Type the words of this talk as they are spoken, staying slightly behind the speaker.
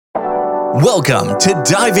Welcome to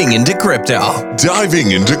Diving into Crypto,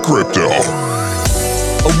 Diving into Crypto.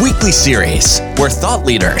 a weekly series where thought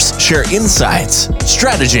leaders share insights,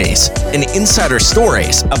 strategies, and insider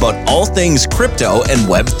stories about all things crypto and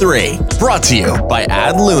Web3. Brought to you by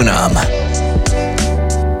Ad Lunam.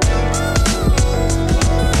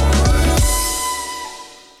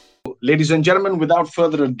 Ladies and gentlemen, without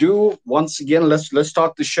further ado, once again, let's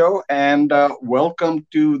start the show and welcome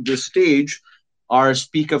to the stage our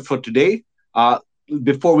speaker for today.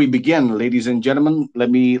 Before we begin, ladies and gentlemen, let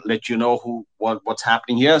me let you know what's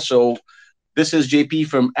happening here. So this is JP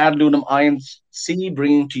from Adlunum INC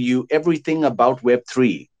bringing to you everything about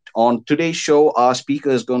Web3. On today's show, our speaker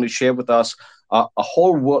is going to share with us a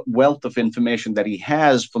whole wealth of information that he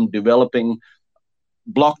has from developing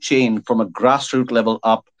blockchain from a grassroots level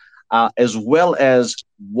up, as well as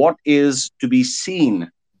what is to be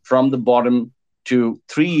seen from the bottom to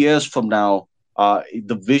 3 years from now,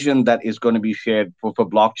 the vision that is going to be shared for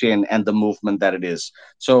blockchain and the movement that it is.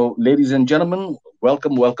 So, ladies and gentlemen,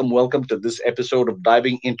 welcome to this episode of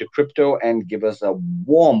Diving into Crypto, and give us a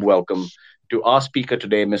warm welcome to our speaker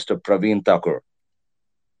today, Mr. Praveen Thakur.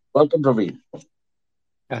 Welcome, Praveen.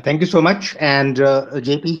 Thank you so much. And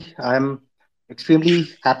JP, I'm extremely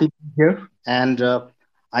happy to be here. And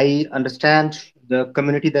I understand the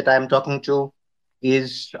community that I'm talking to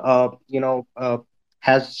is,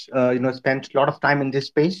 has, spent a lot of time in this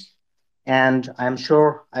space. And I'm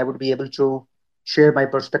sure I would be able to share my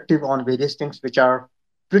perspective on various things which are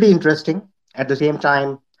pretty interesting. At the same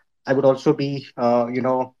time, I would also be, I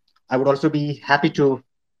would also be happy to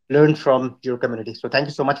learn from your community. So thank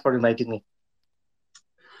you so much for inviting me.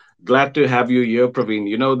 Glad to have you here, Praveen.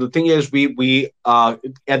 You know, the thing is, we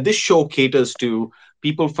at this show caters to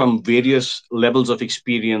people from various levels of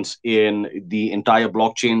experience in the entire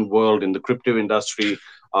blockchain world, in the crypto industry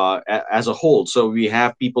as a whole. So we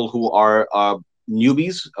have people who are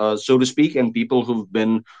newbies, so to speak, and people who've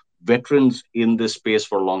been veterans in this space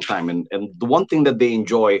for a long time. And the one thing that they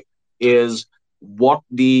enjoy is what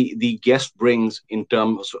the guest brings in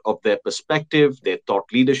terms of their perspective, their thought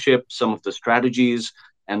leadership, some of the strategies,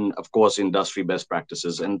 and of course industry best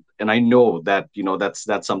practices. And I know that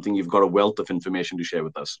that's something you've got a wealth of information to share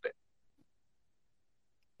with us today.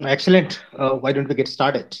 Excellent. Why don't we get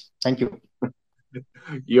started? Thank you.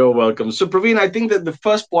 You're welcome. So Praveen, I think that the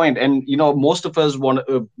first point, and most of us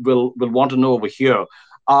will want to know over here,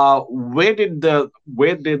 where did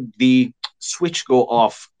the switch go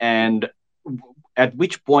off, and at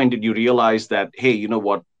which point did you realize that, hey, you know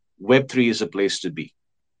what, Web3 is a place to be?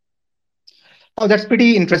 Oh, that's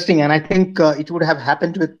pretty interesting. And I think it would have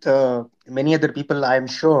happened with many other people, I'm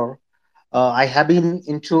sure. I have been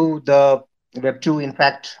into the Web2. In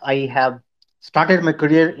fact, I have started my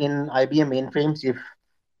career in IBM mainframes, if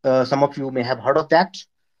some of you may have heard of that.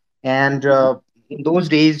 And in those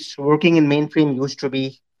days, working in mainframe used to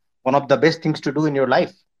be one of the best things to do in your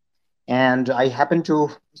life. And I happened to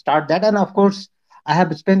start that. And of course, I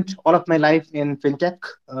have spent all of my life in fintech,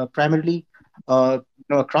 primarily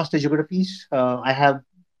across the geographies. I have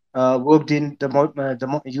worked in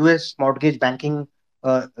US mortgage banking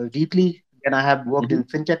deeply, and I have worked Mhm. in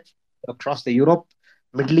fintech across the Europe,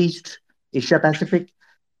 Middle East, Asia Pacific.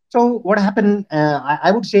 So what happened?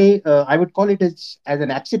 I would say I would call it as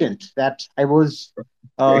an accident that I was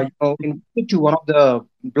Okay. invited to one of the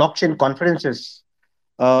blockchain conferences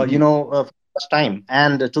Mhm. for the first time.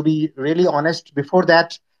 And to be really honest, before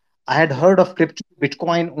that, I had heard of crypto,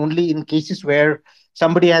 Bitcoin only in cases where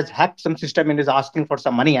somebody has hacked some system and is asking for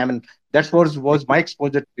some money. I mean, that was my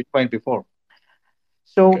exposure to Bitcoin before. Okay.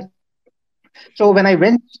 So, so when I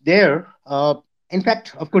went there, in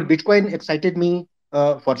fact, of course, Bitcoin excited me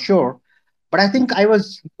for sure. But I think I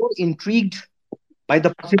was more intrigued by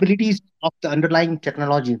the possibilities of the underlying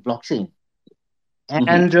technology, blockchain. Mhm.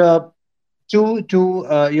 And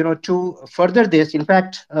to further this, in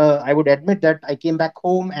fact, I would admit that I came back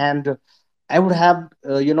home and I would have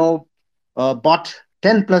bought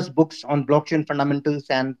 10 plus books on blockchain fundamentals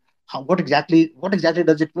and what exactly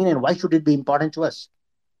does it mean and why should it be important to us.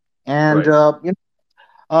 And Right.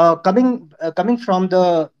 coming from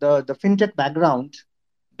the fintech background,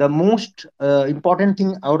 the most important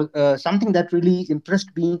thing, or something that really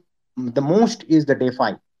impressed me the most, is the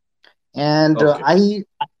DeFi. And Okay.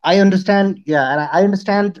 I understand, yeah, and I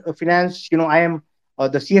understand finance. I am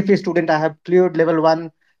the CFA student. I have cleared level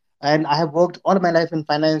 1, and I have worked all my life in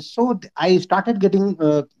finance. So I started getting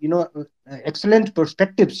excellent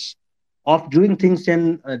perspectives of doing things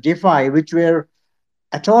in DeFi, which were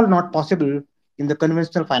at all not possible in the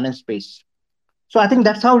conventional finance space. So I think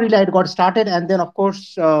that's how really I got started. And then, of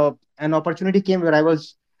course, an opportunity came where I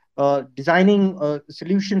was designing a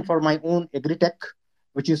solution for my own agri-tech,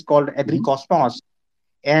 which is called Hmm. AgriCosmos.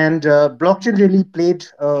 And blockchain really played,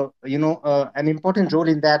 an important role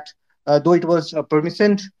in that, though it was a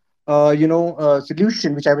permissioned,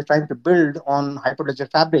 solution which I was trying to build on Hyperledger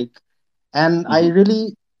Fabric. And I Hmm.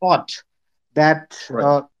 really thought that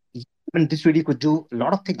Right. this really could do a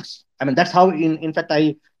lot of things. I mean, that's how, in fact,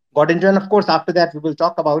 I got into. And of course, after that, we will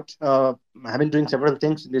talk about I've been doing several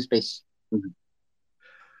things in this space. Mhm.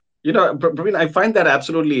 Praveen, I find that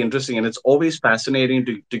absolutely interesting, and it's always fascinating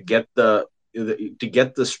to get to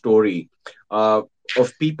get the story uh,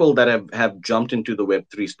 of people that have jumped into the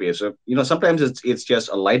Web3 space. Sometimes it's just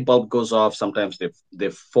a light bulb goes off. Sometimes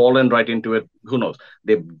they've fallen right into it. Who knows?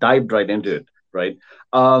 They've dived right into it, right?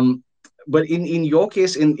 Um, but in your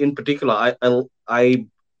case, in particular,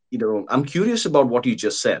 I'm curious about what you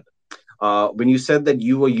just said when you said that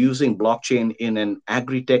you were using blockchain in an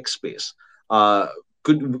agri-tech space. Uh,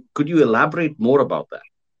 could you elaborate more about that?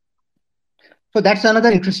 So that's another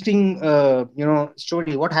interesting,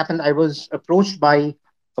 story. What happened? I was approached by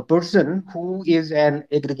a person who is an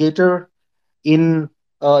aggregator in,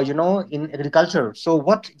 in agriculture. So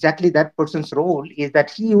what exactly that person's role is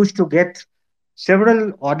that he used to get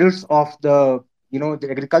several orders of the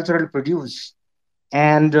agricultural produce,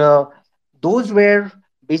 and those were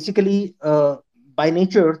basically, by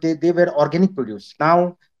nature, they were organic produce.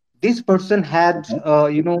 Now this person had,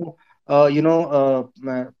 Mhm.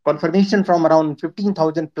 confirmation from around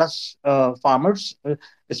 15,000 plus farmers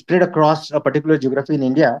spread across a particular geography in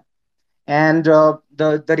India, and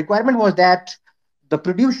the requirement was that the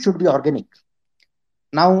produce should be organic.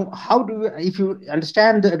 Now, how do if you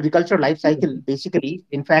understand the agriculture life cycle, basically,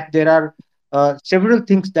 in fact, there are several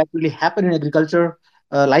things that really happen in agriculture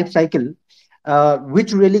life cycle,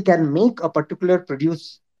 which really can make a particular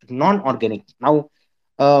produce non-organic. Now,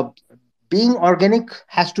 uh, being organic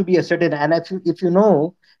has to be a certain, and if you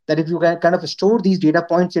know that if you can kind of store these data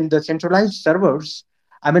points in the centralized servers,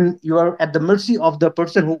 I mean, you are at the mercy of the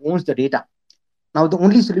person who owns the data. Now, the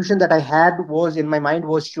only solution that I had was in my mind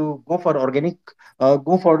was to go for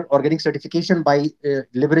organic certification by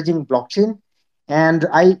leveraging blockchain. And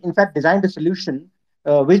I, in fact, designed a solution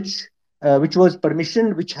uh, which which was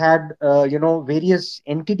permissioned, which had various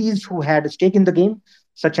entities who had a stake in the game,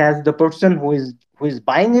 such as the person who is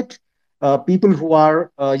buying it, people who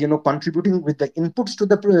are contributing with the inputs to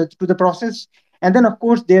the process, and then of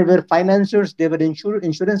course there were financiers, there were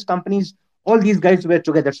insurance companies. All these guys were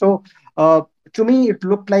together. So uh, to me, it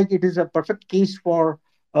looked like it is a perfect case for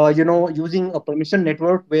using a permission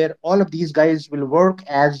network where all of these guys will work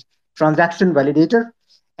as transaction validator,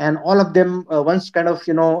 and all of them once kind of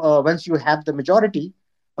once you have the majority,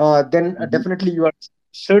 then Mhm. definitely you are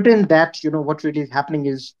certain that what really is happening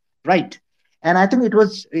is right. And I think it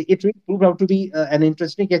really proved out to be an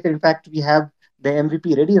interesting case. In fact, we have the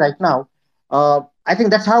MVP ready right now. I think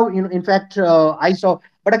that's how in fact I saw.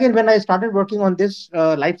 But again, when I started working on this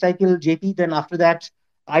life cycle, JP, then after that,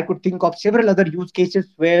 I could think of several other use cases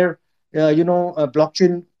where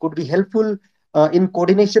blockchain could be helpful in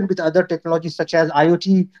coordination with other technologies such as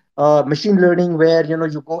IoT, machine learning, where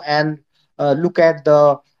you go and look at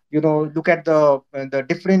the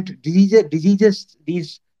different diseases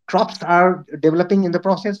these crops are developing in the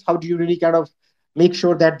process. How do you really kind of make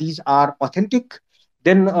sure that these are authentic?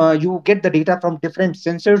 Then you get the data from different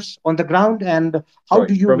sensors on the ground, and how Sorry,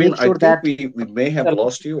 do you Praveen, make I sure think that we may have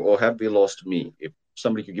lost you, or have we lost me? If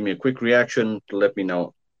somebody could give me a quick reaction to let me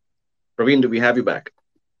know. Praveen, do we have you back?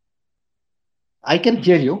 I can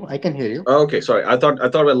hear you? I can hear you. Okay, sorry. I thought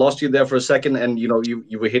I lost you there for a second, and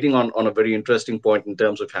you were hitting on a very interesting point in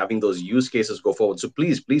terms of having those use cases go forward. So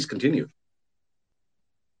please continue.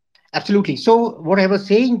 Absolutely. So what I was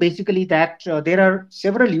saying basically that there are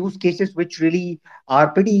several use cases which really are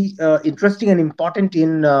pretty interesting and important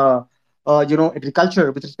in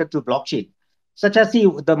agriculture with respect to blockchain. Such as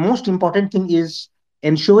the most important thing is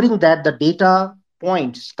ensuring that the data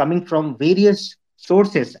points coming from various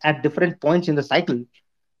sources at different points in the cycle,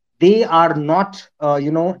 they are not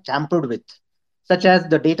tampered with, such as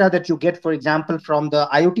the data that you get, for example, from the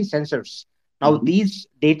IoT sensors. Now Hmm. these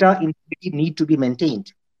data integrity need to be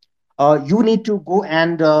maintained. You need to go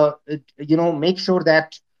and make sure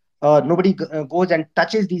that nobody goes and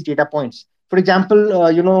touches these data points. For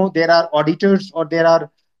example, there are auditors, or there are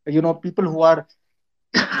people who are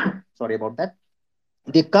sorry about that,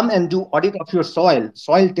 they come and do audit of your soil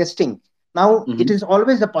testing. Now it Hmm. is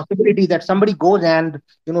always a possibility that somebody goes and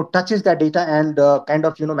touches that data and kind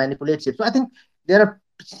of manipulates it. So I think there are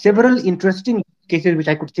Right. several interesting cases which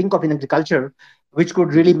I could think of in agriculture, which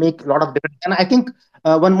could really Hmm. make a lot of difference. And I think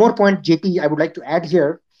one more point, JP, I would like to add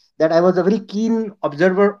here, that I was a very keen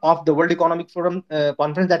observer of the World Economic Forum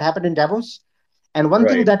conference that happened in Davos. And one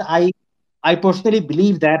thing Right. that I personally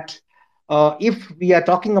believe that if we are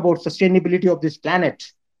talking about sustainability of this planet,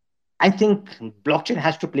 I think blockchain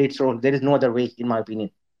has to play its role. There is no other way, in my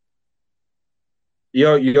opinion.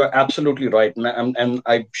 You're absolutely right, and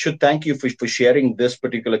I should thank you for sharing this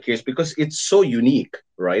particular case because it's so unique,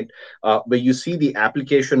 right? Where you see the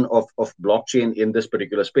application of blockchain in this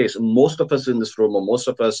particular space. Most of us in this room, or most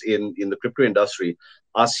of us in the crypto industry,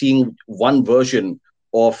 are seeing one version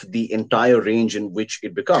of the entire range in which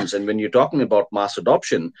it becomes. And when you're talking about mass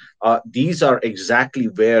adoption, these are exactly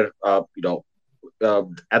where at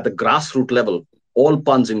the grassroots level, all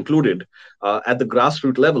puns included, at the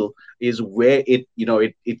grassroots level is where it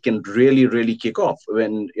can really kick off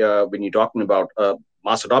when you're talking about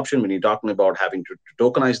mass adoption, when you're talking about having to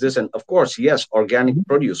tokenize this, and of course, yes, organic Mhm.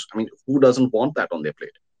 produce. I mean, who doesn't want that on their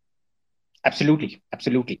plate? Absolutely,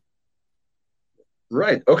 absolutely.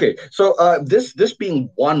 Right. Okay. So this being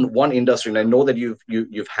one industry, and I know that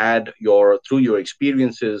you've had your through your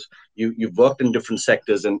experiences, you've worked in different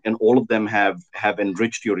sectors, and all of them have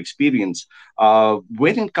enriched your experience.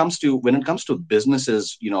 When it comes to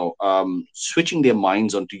businesses, switching their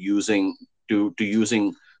minds onto using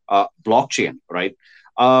blockchain, right?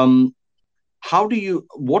 Um,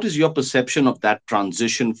 what is your perception of that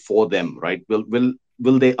transition for them, right?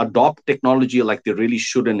 Will they adopt technology like they really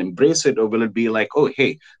should and embrace it, or will it be like, oh,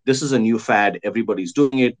 hey, this is a new fad, everybody's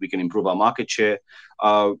doing it, we can improve our market share?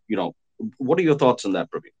 uh you know what are your thoughts on that,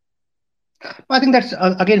 Praveen? I think that's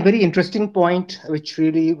again very interesting point, which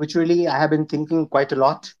really I have been thinking quite a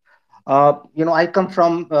lot. I come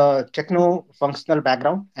from techno functional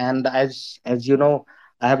background, and as you know,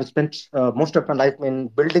 I have spent most of my life in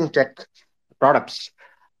building tech products.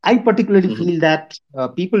 I particularly Hmm. feel that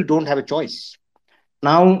people don't have a choice.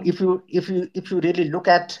 Now, if you really look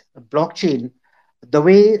at blockchain, the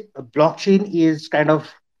way blockchain is kind of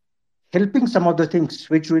helping some of the things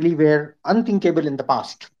which really were unthinkable in the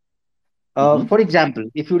past. Hmm. For example,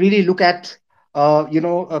 if you really look at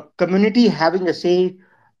a community having a say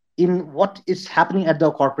in what is happening at the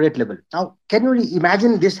corporate level. Now, can you really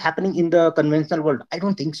imagine this happening in the conventional world? I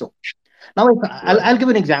don't think so. Now, Right. I'll give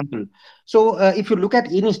an example. So, if you look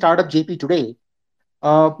at any startup JP today,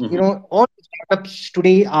 Hmm. all startups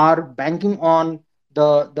today are banking on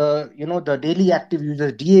the daily active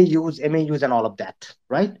users, DAUs, MAUs, and all of that,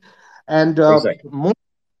 right? And Exactly.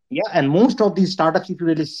 most of these startups, if you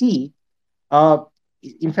really see, uh,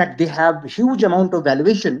 in fact, they have huge amount of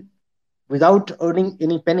valuation without earning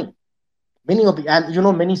any penny. Many of the,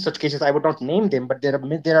 and many such cases. I would not name them, but there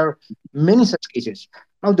are many such cases.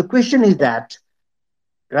 Now the question is that,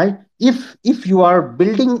 right? If you are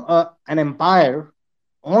building an empire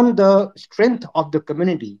on the strength of the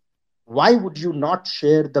community, why would you not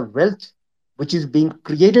share the wealth which is being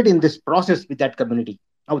created in this process with that community?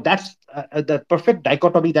 Now that's the perfect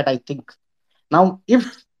dichotomy that I think. Now, if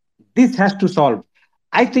this has to solve,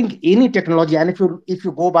 I think any technology, and if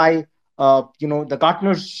you go by the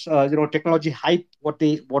Gartner's technology hype, what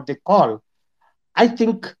they call, I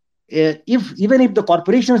think if even if the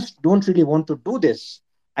corporations don't really want to do this,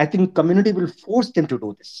 I think community will force them to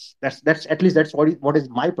do this. That's at least that's what is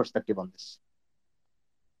my perspective on this.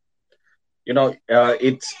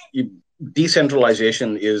 It's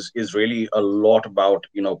decentralization is really a lot about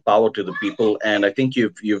power to the people, and I think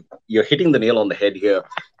you're hitting the nail on the head here,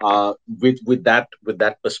 with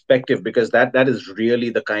that perspective, because that is really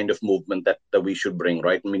the kind of movement that we should bring,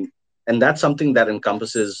 right? I mean, and that's something that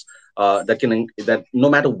encompasses, that no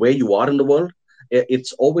matter where you are in the world,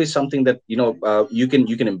 it's always something that you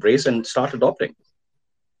can embrace and start adopting.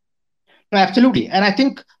 No, absolutely. And I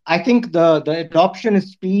think the adoption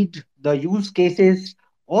speed, the use cases,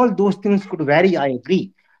 all those things could vary, I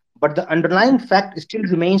agree. But the underlying fact still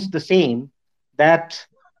remains the same, that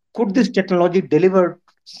could this technology deliver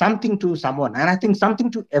something to someone? And I think something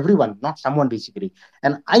to everyone, not someone basically.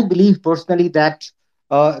 And I believe personally that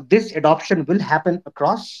this adoption will happen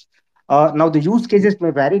across. Now the use cases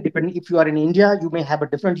may vary depending. If you are in India, you may have a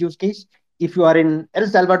different use case. If you are in El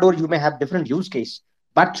Salvador, you may have different use case.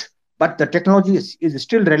 But the technology is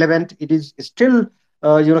still relevant. It is still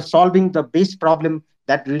solving the base problem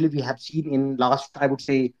that really we have seen in last, I would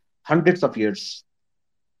say, hundreds of years.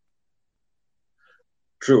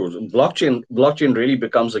 True. Blockchain really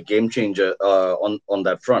becomes a game changer on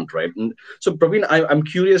that front, right? And so, Praveen, I'm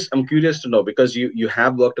curious. I'm curious to know, because you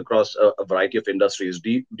have worked across a variety of industries.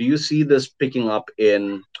 Do you see this picking up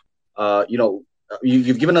in,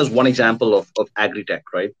 you've given us one example of agri-tech,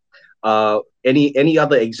 right? Any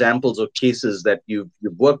other examples or cases that you've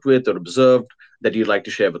worked with or observed that you'd like to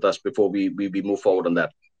share with us before we move forward on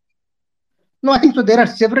that? No, I think so. There are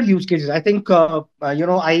several use cases. I think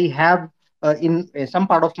I have in some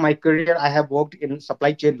part of my career, I have worked in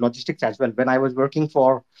supply chain logistics as well. When I was working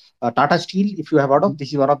for Tata Steel, if you have heard of,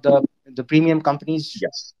 this is one of the premium companies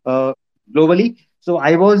Yes. uh, globally. So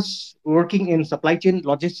I was working in supply chain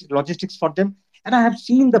logistics for them, and I have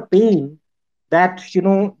seen the pain that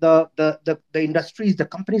the industries, the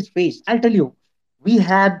companies face. I'll tell you, we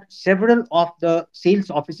had several of the sales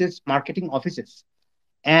offices, marketing offices,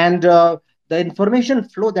 and the information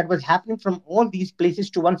flow that was happening from all these places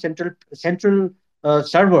to one central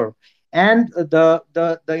server, and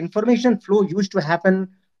the information flow used to happen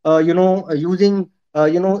using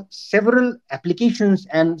several applications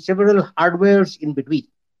and several hardwares in between,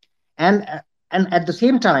 and and at the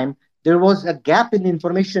same time there was a gap in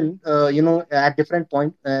information at different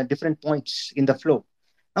points in the flow.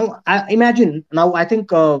 Now imagine, now I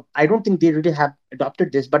think I don't think they really have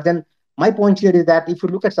adopted this, but then my point here is that if you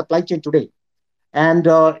look at supply chain today, and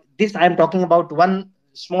this I'm talking about one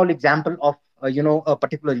small example of a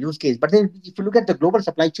particular use case, but then if you look at the global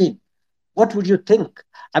supply chain, what would you think?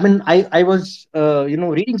 I mean, I was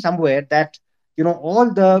reading somewhere that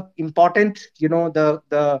all the important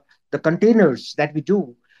the containers that we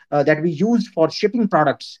do that we use for shipping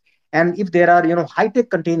products, and if there are high tech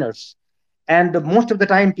containers, and most of the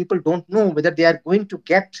time people don't know whether they are going to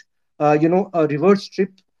get a reverse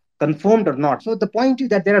trip confirmed or not. So the point is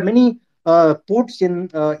that there are many ports in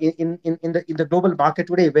the global market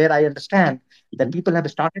today where I understand that Mhm. people have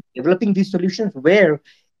started developing these solutions where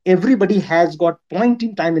everybody has got point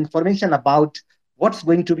in time information about what's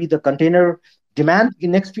going to be the container demand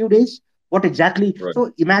in next few days, what exactly. Right.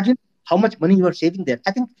 So imagine how much money you are saving there.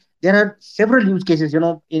 I think there are several use cases,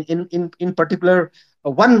 in particular.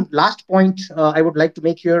 One last point I would like to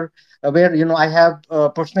make here, where I have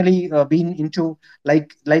personally been into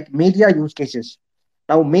like media use cases.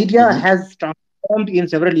 Now, media Hmm. has transformed in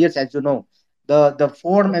several years, as you know. The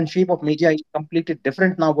form and shape of media is completely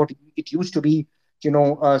different now what it used to be,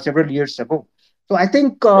 several years ago. So I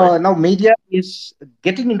think Right. now media is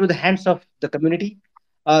getting into the hands of the community.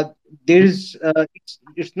 Uh, there Mhm. is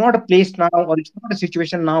it's not a place now, or it's not a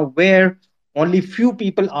situation now where only few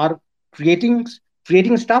people are creating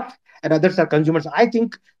creating stuff and others are consumers. I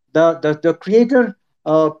think the creator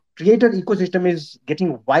ecosystem is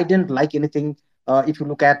getting widened like anything if you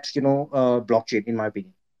look at blockchain, in my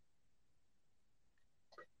opinion.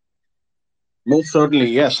 Most certainly,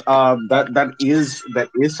 yes. That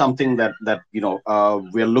is something that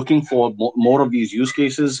we're looking for more of these use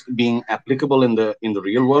cases being applicable in the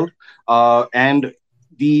real world, and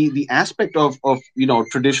the aspect of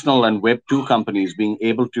traditional and Web 2 companies being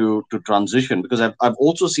able to transition, because I've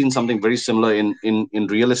also seen something very similar in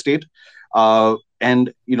real estate,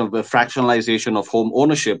 and the fractionalization of home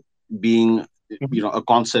ownership being Mhm. a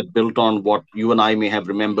concept built on what you and I may have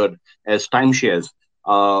remembered as timeshares,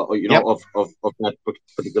 Yep. of that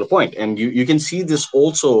particular point. And you can see this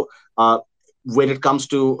also when it comes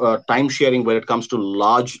to time sharing, when it comes to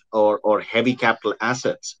large or heavy capital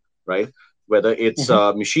assets, right? Whether it's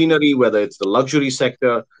Mhm. machinery, whether it's the luxury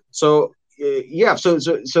sector. So yeah, so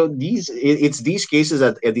it's these cases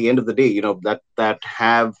at the end of the day, that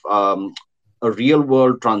have a real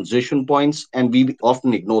world transition points, and we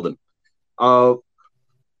often ignore them. Uh,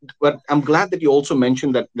 but I'm glad that you also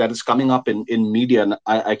mentioned that is coming up in media, and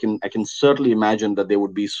I can certainly imagine that there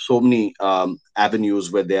would be so many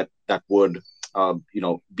avenues where that would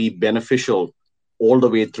be beneficial all the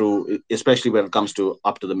way through, especially when it comes to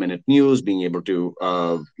up to the minute news, being able to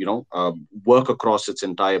work across its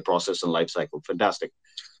entire process and life cycle. Fantastic.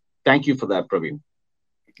 Thank you for that, Praveen.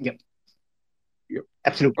 Yep. Yeah.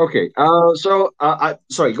 Absolutely. Okay.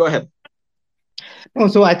 Sorry. Go ahead. No,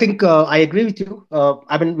 so I think I agree with you.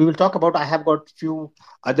 I mean, we will talk about. I have got few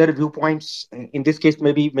other viewpoints. In this case,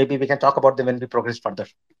 maybe we can talk about them when we progress further.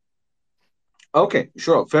 Okay,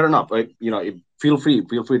 sure, fair enough. Feel free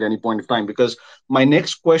at any point of time, because my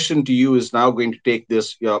next question to you is now going to take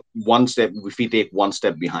this one step. If we take one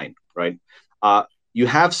step behind, right? Uh, you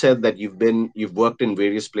have said that you've worked in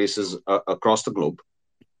various places across the globe,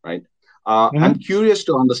 right? I'm Mhm. curious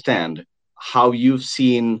to understand how you've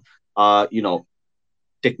seen,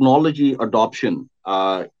 technology adoption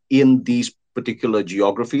in these particular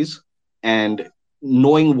geographies, and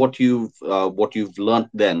knowing what you've learned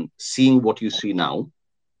then, seeing what you see now.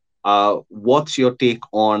 What's your take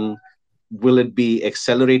on, will it be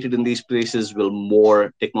accelerated in these places? Will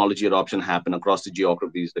more technology adoption happen across the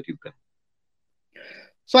geographies that you've been?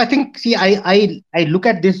 So I think, see, I look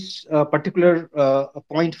at this particular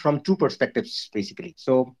point from two perspectives, basically.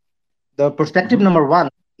 So the perspective Hmm. number one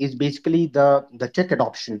is basically the tech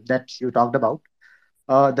adoption that you talked about.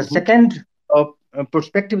 The Hmm. second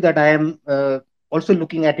perspective that I am also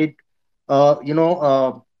looking at it, you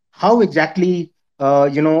know, how exactly,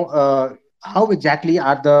 you know, how exactly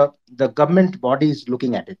are the government bodies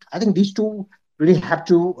looking at it? I think these two really have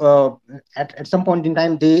to, at some point in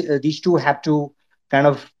time, these two have to kind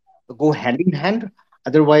of go hand in hand.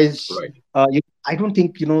 Otherwise, Right. I don't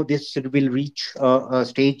think this will reach a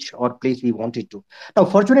stage or place we want it to. Now,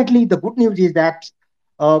 fortunately, the good news is that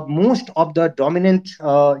most of the dominant,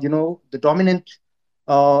 the dominant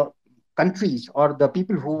uh, countries or the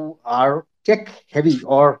people who are tech heavy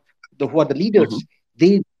or who are the Hmm. leaders,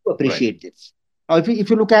 they do Right. appreciate this. Now, if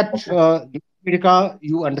you look at Okay. America,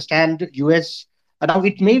 you understand US. Now, Hmm.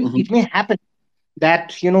 it may happen that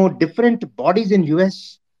different bodies in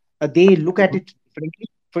US, they look at Hmm. it differently.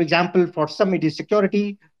 For example, for some it is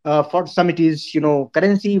security, for some it is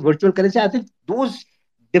currency, virtual currency. I think those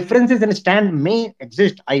differences in stand may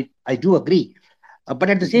exist. I do agree, but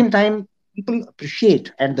at the Hmm. same time, people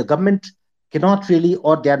appreciate, and the government cannot really,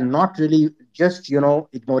 or they are not really just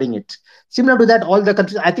ignoring it. Similar to that, all the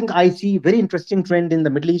countries. I think I see very interesting trend in the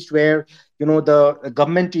Middle East where the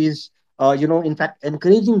government is in fact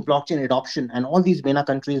encouraging blockchain adoption, and all these MENA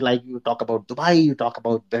countries, like you talk about Dubai, you talk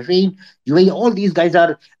about Bahrain, UAE, all these guys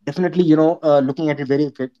are definitely looking at it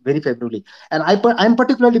very favorably. And I'm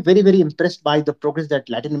particularly very impressed by the progress that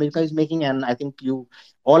Latin America is making, and I think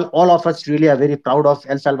all of us really are very proud of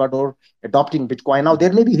El Salvador adopting Bitcoin. Now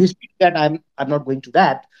there may be history that I'm not going to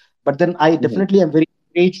that, but then I Hmm. definitely am very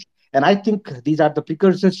encouraged, and I think these are the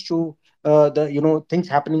precursors to the things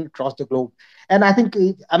happening across the globe. And I think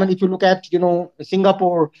I mean, if you look at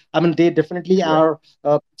Singapore, I mean, they definitely Right. are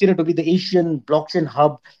considered to be the Asian blockchain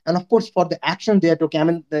hub, and of course for the action they are taking. I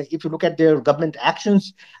mean, if you look at their government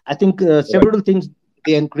actions, I think Right. several things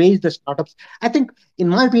they encourage the startups. I think, in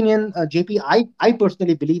my opinion, JP, I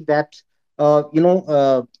personally believe that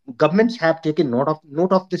governments have taken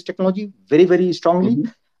note of this technology very strongly. Hmm.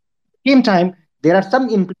 Same time, there are some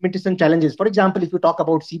implementation challenges. For example, if you talk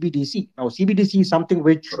about CBDC, now CBDC is something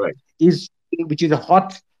Right. is which is a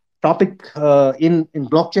hot topic in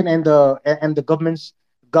blockchain and the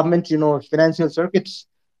government financial circuits.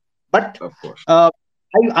 But Of course. uh,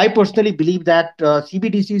 I personally believe that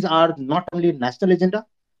CBDCs are not only national agenda.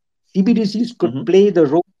 CBDCs could Hmm. play the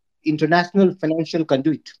role of international financial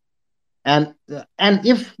conduit. And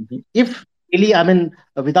Hmm. if really, I mean,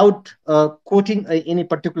 without quoting any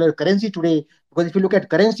particular currency today, because if you look at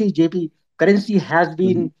currency, JP, currency has Hmm.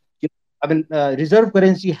 been, I mean, reserve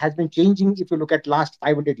currency has been changing. If you look at last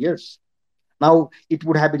 500 years, now it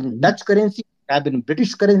would have been Hmm. Dutch currency, it would have been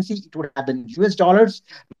British currency, it would have been US dollars.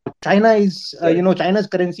 China is, Right. China's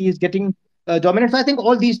currency is getting dominant. So I think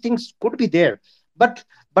all these things could be there, but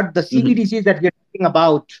the Hmm. CBDCs that we are talking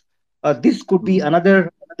about, this could be Hmm.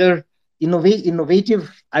 another innovative,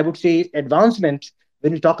 I would say, advancement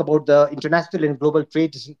when we talk about the international and global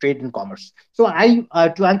trade and commerce. So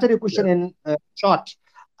to answer your Yeah. question in short,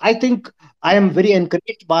 I think I am very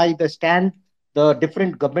encouraged by the stand the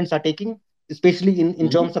different governments are taking, especially in Hmm.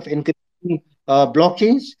 terms of encouraging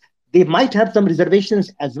blockchains. They might have some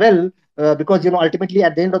reservations as well, because ultimately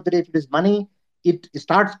at the end of the day, if it is money, it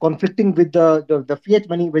starts conflicting with the fiat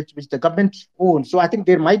money which the government owns. So I think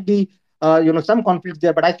there might be some conflicts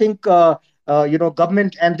there, but I think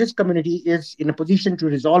government and this community is in a position to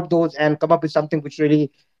resolve those and come up with something which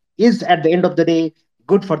really is at the end of the day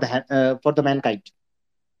good for the mankind.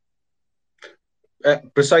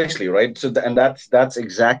 Precisely, right. So and that's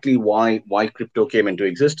exactly why crypto came into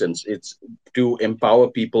existence. It's to empower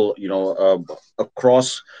people,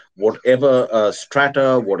 across whatever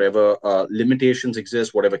strata, whatever limitations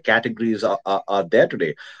exist, whatever categories are there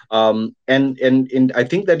today. And I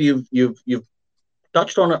think that you've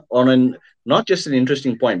touched on an not just an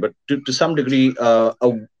interesting point, but to some degree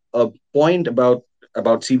a point about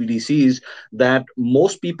CBDCs that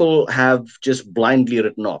most people have just blindly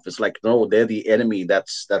written off. It's like, no, they're the enemy.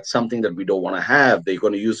 That's something that we don't want to have. They're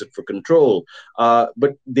going to use it for control.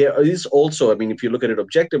 But there is also, I mean, if you look at it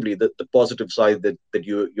objectively, the positive side that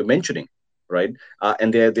you're mentioning, right?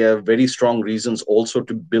 And there are very strong reasons also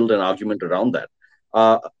to build an argument around that.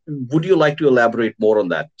 Would you like to elaborate more on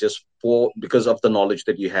that, just for because of the knowledge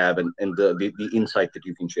that you have and the insight that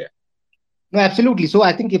you can share? No, absolutely. So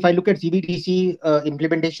I think if I look at CBDC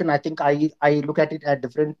implementation, I think I look at it at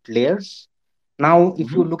different layers. Now, if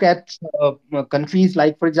Hmm. you look at countries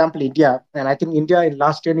like, for example, India, and I think India in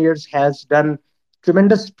last 10 years has done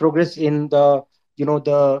tremendous progress in the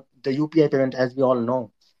UPI payment, as we all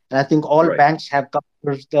know. And I think all Right. banks have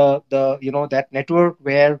covered that network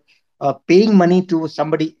where paying money to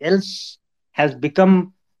somebody else has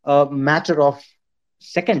become a matter of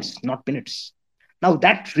seconds, not minutes. Now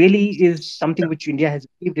that really is something which India has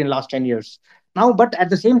achieved in last 10 years. Now, but at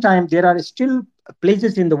the same time, there are still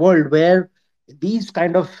places in the world where these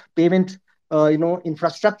kind of payment,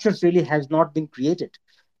 infrastructures really has not been created.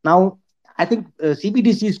 Now, I think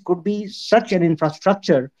CBDCs could be such an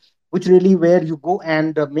infrastructure, which really where you go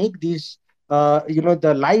and make these,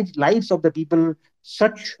 the lives of the people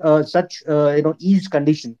such ease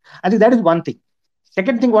condition. I think that is one thing.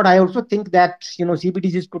 Second thing, what I also think that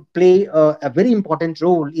CBDCs could play a very important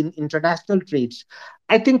role in international trades.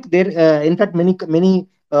 I think there, in fact, many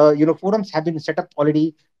forums have been set up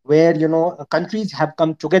already where countries have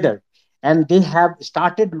come together and they have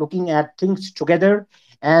started looking at things together,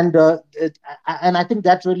 and I think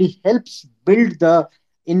that really helps build the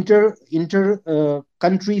inter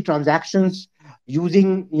country transactions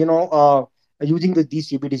using these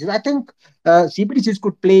CBDCs. I think CBDCs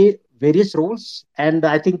could play various roles, and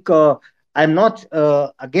I think I'm not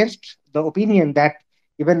against the opinion that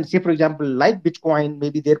even, say, for example, like Bitcoin,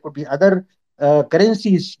 maybe there could be other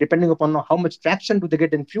currencies depending upon how much traction do they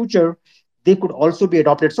get in future. They could also be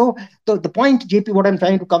adopted. So the point, JP, what I'm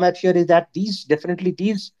trying to come at here is that these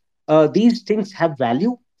things have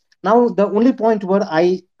value. Now, the only point where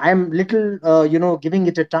I am little giving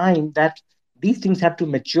it a time that these things have to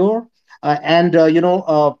mature, and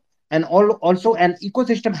also an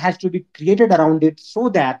ecosystem has to be created around it so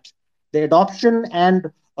that the adoption and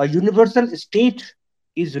a universal state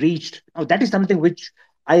is reached. Now, that is something which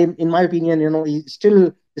I am, in my opinion, is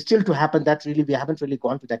still to happen. That really we haven't really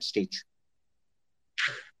gone to that stage.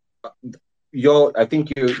 I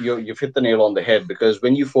think you've hit the nail on the head, because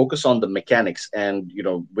when you focus on the mechanics, and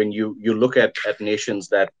when you look at nations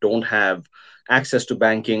that don't have access to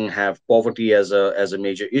banking, have poverty as a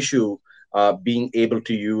major issue, being able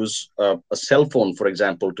to use a cell phone, for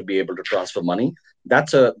example, to be able to transfer money,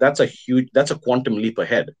 that's a quantum leap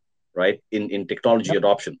ahead, right, in technology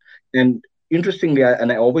adoption. And interestingly,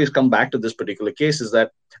 and I always come back to this particular case, is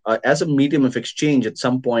that as a medium of exchange at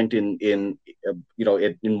some point in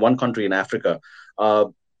one country in Africa, uh,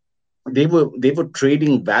 they were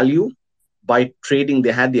trading value by trading.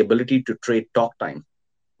 They had the ability to trade talk time,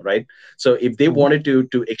 right? So if they Mhm.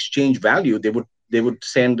 wanted to exchange value, they would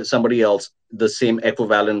send somebody else the same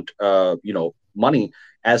equivalent money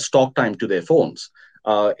as talk time to their phones.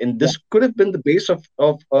 And Yeah. this could have been the base of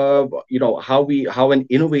how an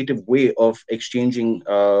innovative way of exchanging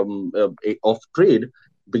of trade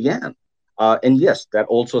began. And yes, that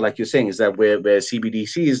also, like you're saying, is that where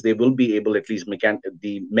CBDCs, they will be able, at least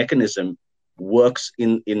the mechanism works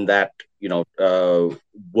in that,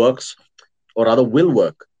 works, or rather will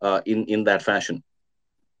work in that fashion.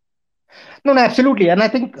 No, no, absolutely. And I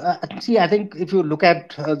think, see, I think if you look at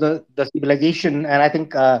the civilization, and I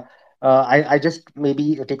think I just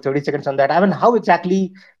maybe take 30 seconds on that. I mean, how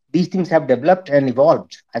exactly these things have developed and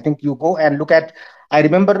evolved. I think you go and look at. I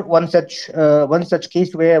remember one such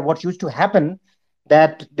case where what used to happen,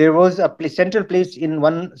 that there was a central place in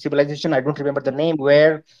one civilization. I don't remember the name,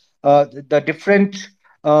 where the different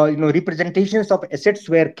representations of assets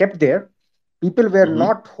were kept there. People were Hmm.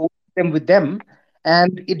 not holding them with them,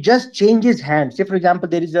 and it just changes hands. Say, for example,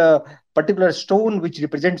 there is a particular stone which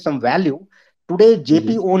represents some value. Today, Hmm.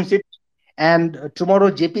 JP owns it, and tomorrow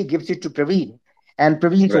JP gives it to Praveen, and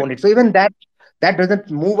Praveen's Right. own it. So even that doesn't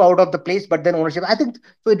move out of the place, but then ownership. I think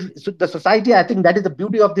so. So the society, I think that is the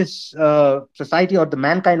beauty of this society or the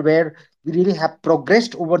mankind, where we really have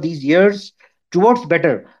progressed over these years towards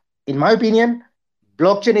better. In my opinion,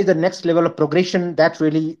 blockchain is the next level of progression that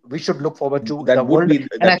really we should look forward to in That the would world. be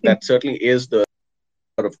And I that think. that certainly is the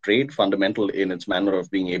of trade, fundamental in its manner of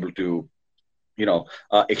being able to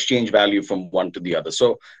exchange value from one to the other.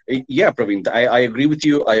 So yeah, Praveen, I agree with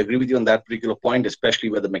you. I agree with you on that particular point, especially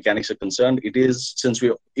where the mechanics are concerned. It is, since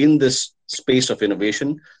we're in this space of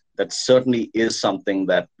innovation, that certainly is something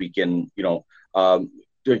that we can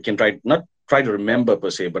can try, not try to remember per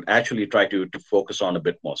se, but actually try to focus on a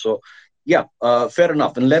bit more. So yeah, fair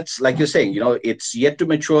enough. And let's, like you're saying, it's yet to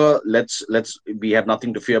mature. Let's we have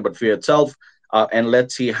nothing to fear but fear itself. And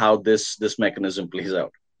let's see how this mechanism plays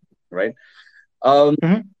out, right? Um,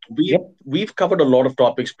 Mhm. we've covered a lot of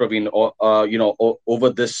topics, Praveen, over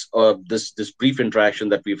this brief interaction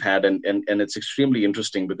that we've had, and it's extremely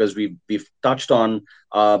interesting, because we've touched on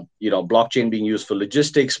blockchain being used for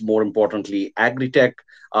logistics, more importantly, agri-tech,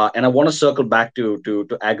 and I want to circle back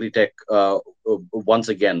to agri-tech once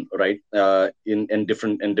again, right? In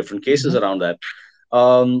different cases Yep. around that.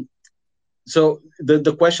 Um, so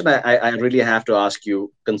the question I really have to ask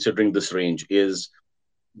you, considering this range, is,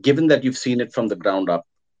 given that you've seen it from the ground up,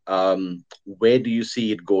 where do you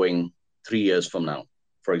see it going 3 years from now,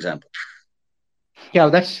 for example? Yeah,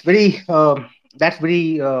 that's very that's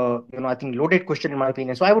very I think loaded question in my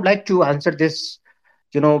opinion. So I would like to answer this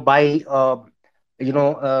by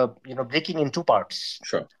breaking in two parts.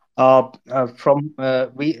 Sure. From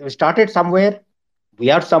we started somewhere,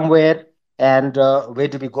 we are somewhere, and where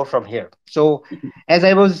do we go from here? So Mhm. as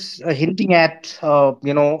I was hinting at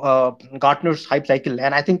Gartner's hype cycle,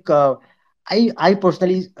 and I think I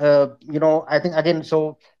personally I think again,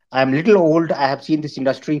 so I'm little old. I have seen this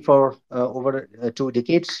industry for over 2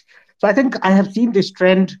 decades. So I think I have seen this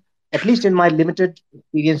trend at least in my limited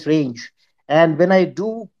experience range. And when I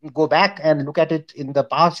do go back and look at it in the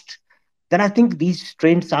past, then I think these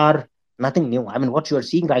trends are nothing new. I mean, what you are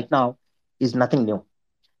seeing right now is nothing new.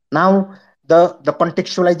 Now, the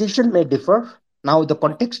contextualization may differ. Now, the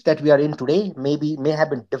context that we are in today may have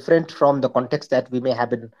been different from the context that we may have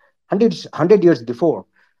been hundred years before.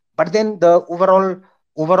 But then the the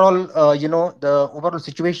overall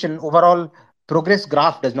situation, overall progress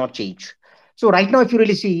graph does not change. So right now, if you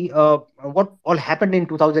really see what all happened in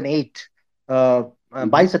 2008 by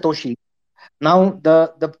Mhm. Satoshi. Now,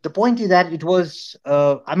 the point is that it was,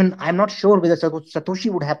 I mean, I'm not sure whether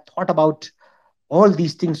Satoshi would have thought about all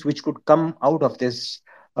these things which could come out of this,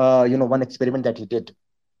 one experiment that he did.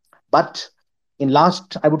 But in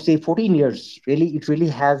last, I would say 14 years, really, it really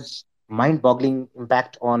has mind-boggling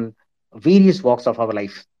impact on various walks of our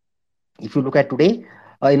life. If you look at today,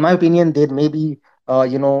 in my opinion, there may be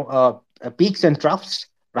peaks and troughs.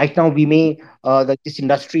 Right now, we may this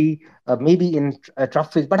industry may be in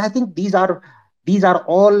trough phase, but I think these are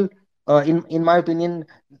all, in my opinion,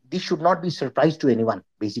 these should not be surprise to anyone.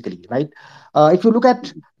 Basically, right? If you look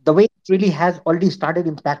at the way it really has already started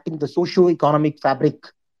impacting the socio-economic fabric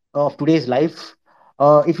of today's life,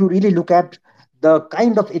 if you really look at the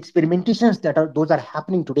kind of experimentations that are those are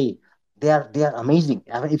happening today, they are amazing.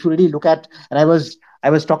 I mean, if you really look at, and I was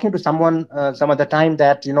talking to someone some other time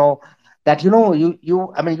that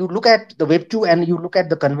I mean, you look at the Web 2 and you look at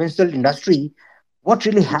the conventional industry, what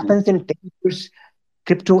really Mhm. happens in 10 years,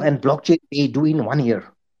 crypto and blockchain they do in 1 year.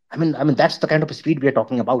 I mean that's the kind of speed we are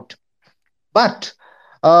talking about. But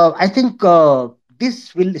I think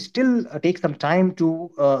this will still take some time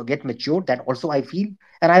to get matured. That also I feel,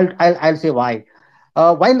 and I'll say why.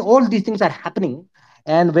 While all these things are happening,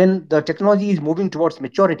 and when the technology is moving towards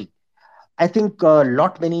maturity, I think a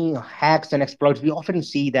lot many hacks and exploits. We often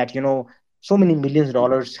see that so many millions of Mhm.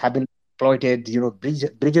 dollars have been exploited.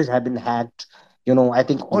 Bridges have been hacked. I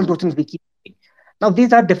think all Mhm. those things we keep seeing. Now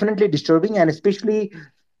these are definitely disturbing, and especially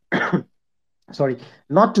sorry,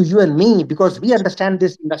 not to you and me, because we understand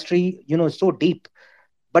this industry so deep,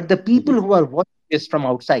 but the people Mhm. who are watching this from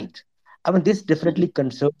outside, I mean, this Mhm. definitely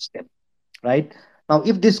concerns them, right? Now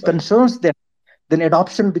if this Right. concerns them, then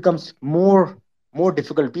adoption becomes more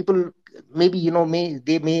difficult. People maybe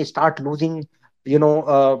may start losing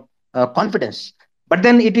confidence. But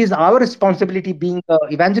then it is our responsibility, being the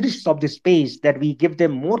evangelists of this space, that we give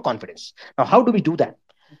them more confidence. Now how do we do that?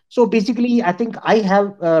 So basically, I think I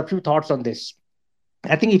have a few thoughts on this.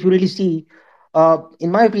 I think if you really see,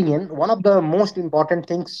 in my opinion, one of the most important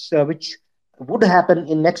things which would happen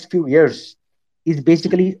in next few years is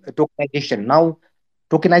basically tokenization. Now,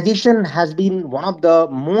 tokenization has been one of the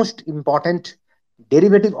most important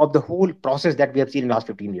derivative of the whole process that we have seen in the last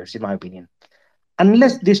 15 years, in my opinion.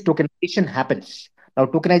 Unless Right. this tokenization happens, now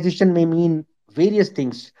tokenization may mean various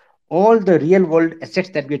things. All the real world assets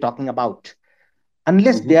that we're talking about,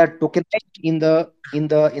 unless they Mhm. are tokenized in the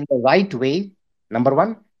right way, number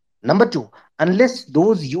one. Number two, unless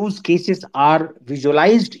those use cases are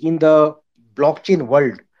visualized in the blockchain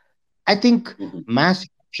world, I think Mhm. mass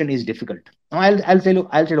adoption is difficult. Now I'll tell you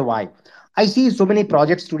why. I see so many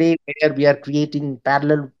projects today where we are creating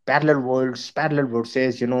parallel worlds, parallel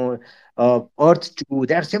verses, Earth 2.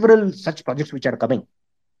 There are several such projects which are coming.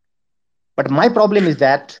 But my problem is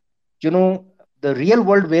that, you know, the real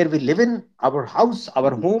world where we live in, our house,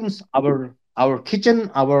 our Mhm. homes, our kitchen,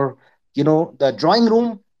 the drawing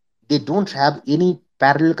room, they don't have any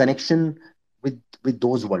parallel connection with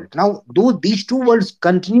those worlds. Now, though these two worlds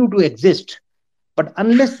continue to exist, but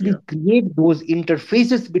unless we Yeah. create those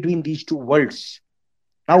interfaces between these two worlds,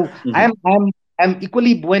 now, Mhm. I'm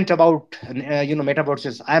equally buoyant about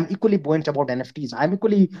metaverses. I'm equally buoyant about NFTs. I'm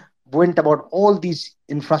equally buoyant about all these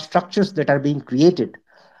infrastructures that are being created.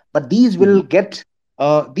 But Mhm. these will get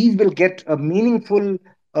a meaningful,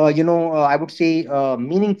 I would say,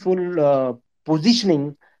 meaningful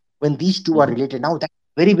positioning when these two are Mhm. related. Now, that's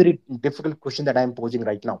a very very difficult question that I'm posing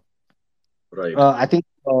right now. Right. I think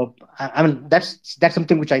I mean that's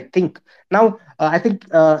something which I think. Now I think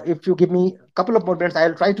if you give me a couple of more minutes,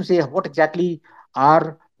 I'll try to say what exactly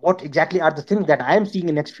are the things that I am seeing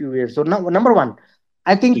in next few years. So now, number one,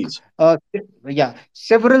 I think, Please. yeah,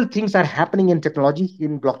 several things are happening in technology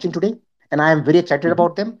in blockchain today, and I am very excited Mhm.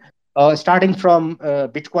 about them. Starting from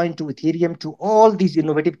Bitcoin to Ethereum to all these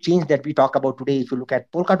innovative chains that we talk about today. If you look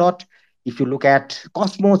at Polkadot, if you look at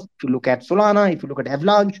Cosmos, if you look at Solana, if you look at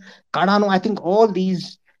Avalanche, Cardano, I think all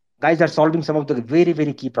these guys are solving some of the very,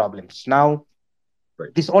 very key problems. Now,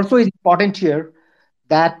 Right. this also is important here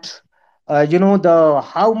that the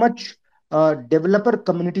how much developer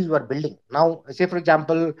communities were building. Now say for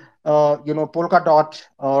example, Polkadot,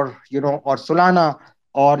 or or Solana,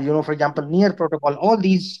 or for example Near protocol, all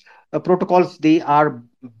these protocols, they are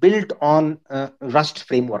built on Rust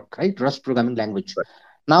framework, right? Rust programming language. Right.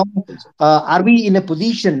 Now, Exactly. are we in a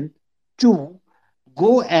position to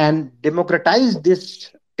go and democratize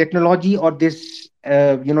this technology or this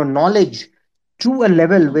knowledge to a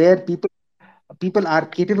level Mhm. where people are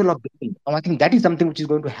capable of building? Now, I think that is something which is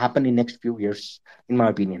going to happen in next few years, in my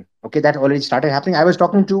opinion. Okay, that already started happening. I was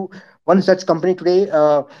talking to one such company today,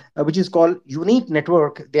 which is called Unique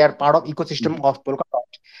Network. They are part of ecosystem Mhm. of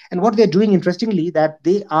Polkadot, and what they're doing, interestingly, that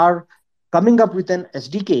they are coming up with an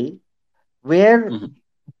SDK where, Mhm.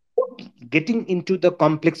 getting into the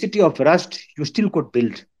complexity of Rust, you still could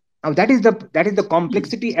build. Now that is the Mhm.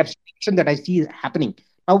 complexity abstraction that I see happening.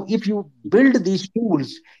 Now, if you Mhm. build these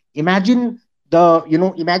tools, imagine the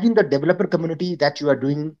developer community that you are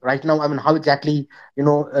doing right now. I mean, how exactly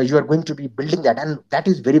you are going to be building that, and that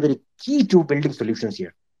is very, very key to building solutions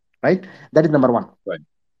here, right? That is number one. Right.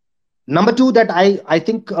 Number two, that I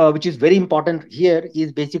think, which is very important here,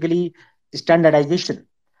 is basically standardization.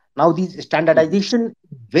 Now, these Mhm. standardization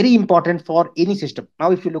very important for any system.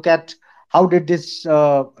 Now, if you look at how did this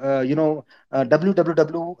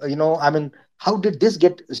www, I mean, how did this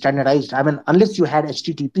get standardized? I mean, unless you had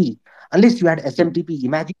HTTP, unless you had Mhm. SMTP,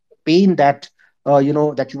 imagine the pain that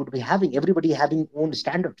that you would be having. Everybody having own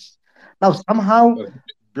standards. Now, somehow Okay.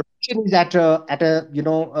 blockchain is at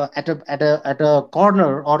a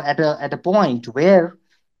corner, or at a point where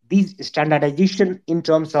these standardization in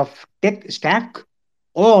terms of tech stack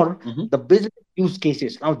or Mhm. the business use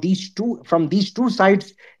cases. Now, these two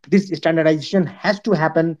sides, this standardization has to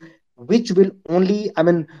happen, which will only, I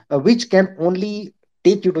mean, which can only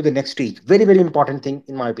take you to the next stage. Very, very important thing,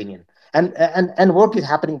 in my opinion. And work is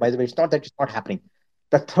happening, by the way. It's not that it's not happening.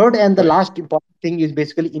 The third and the Right. last important thing is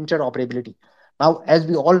basically interoperability. Now, as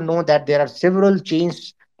we all know, that there are several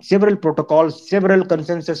chains, several protocols, several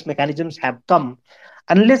consensus mechanisms have come.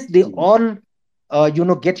 Unless they Mhm. all,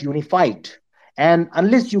 get unified, and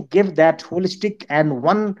unless you give that holistic and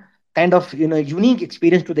one kind of unique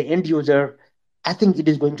experience to the end user, I think it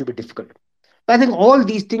is going to be difficult. So I think all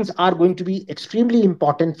these things are going to be extremely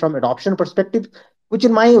important from adoption perspective, which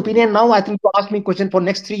in my Mhm. opinion, now I think you ask me question for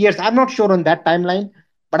next 3 years. I'm not sure on that timeline,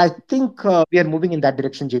 but I think we are moving in that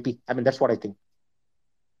direction, JP. I mean, that's what I think.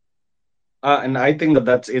 And I think that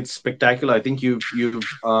that's it's spectacular. I think you've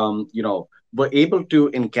were able to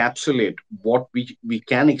encapsulate what we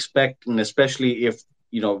can expect, and especially if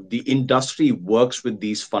the industry works with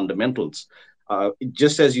these fundamentals.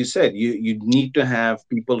 Just as you said, you need to have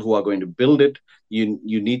people who are going to build it.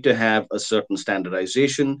 You need to have a certain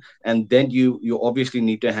standardization, and then you obviously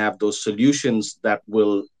need to have those solutions that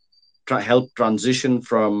will help transition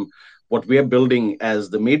from what we're building as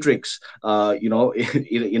the matrix, in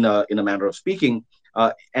a manner of speaking,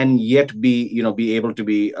 and yet be able to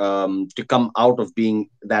be to come out of being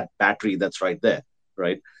that battery that's right there,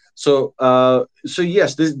 right? So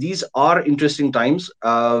yes, these are interesting times.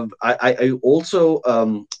 I also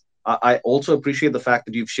I also appreciate the fact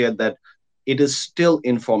that you've shared that it is still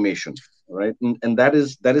information, right? And that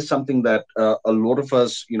is something that a lot of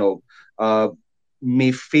us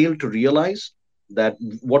may fail to realize, that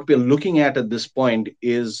what we're looking at this point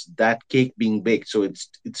is that cake being baked. So it's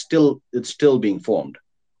still being formed,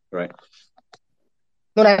 right?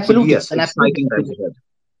 No, But absolutely, yes, and absolutely. exciting times ahead.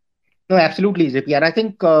 No, absolutely, JP. And I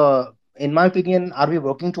think, in my opinion, are we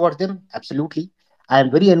working towards them? Absolutely. I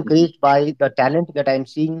am very Mhm. encouraged by the talent that I am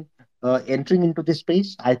seeing entering into this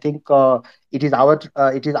space. I think it is our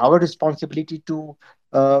responsibility to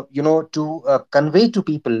convey to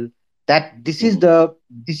people that Mhm. this is the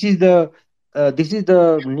this is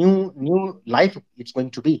the new life it's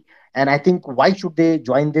going to be. And I think, why should they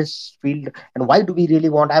join this field, and why do we really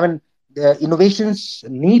want? I mean, the innovations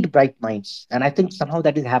need bright minds, and I think somehow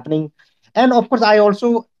that is happening. And of course, I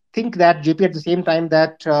also think that, JP, at the same time,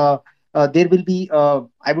 that there will be,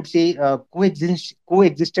 I would say,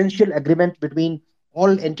 coexistential agreement between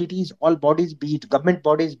all entities, all bodies, be it government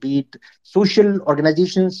bodies, be it social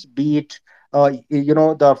organizations, be it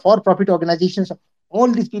the for-profit organizations. All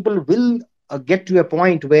these people will get to a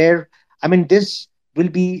point where, I mean, this. will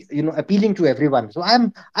be, appealing to everyone. So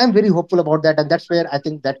I'm very hopeful about that, and that's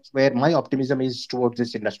where my optimism is towards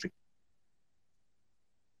this industry.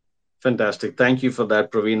 Fantastic. Thank you for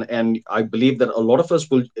that, Praveen. And I believe that a lot of us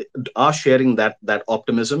will are sharing that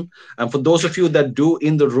optimism. And for those of you that do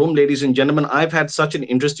in the room, ladies and gentlemen, I've had such an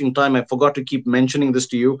interesting time. I forgot to keep mentioning this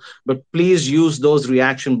to you, but please use those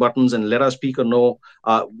reaction buttons and let our speaker know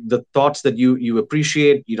the thoughts that you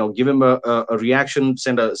appreciate. Give him a reaction,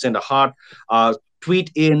 send a heart.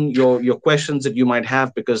 Tweet in your questions that you might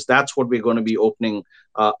have, because that's what we're going to be opening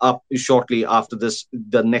up shortly after this,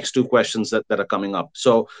 the next two questions that are coming up.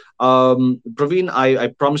 So Praveen,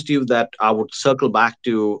 I promised you that I would circle back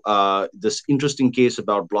to this interesting case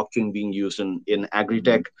about blockchain being used in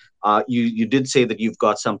agri-tech. You did say that you've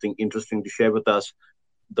got something interesting to share with us.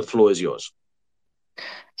 The floor is yours.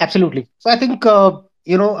 Absolutely. So I think,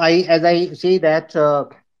 as I say that,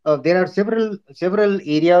 there are several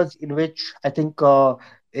areas in which I think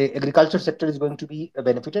agriculture sector is going to be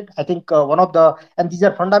benefited. I think one of the and these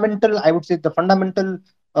are fundamental. I would say the fundamental.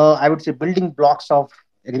 I would say building blocks of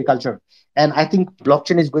agriculture, and I think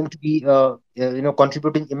blockchain is going to be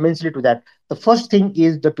contributing immensely to that. The first thing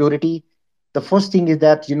is the purity. The first thing is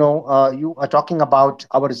that you are talking about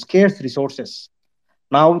our scarce resources.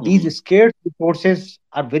 Now, Hmm. these scarce resources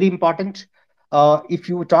are very important. If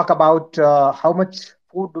you talk about how much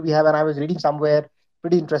food do we have, and I was reading somewhere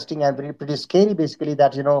pretty interesting and pretty scary, basically,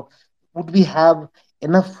 that would we have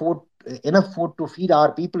enough food, enough food to feed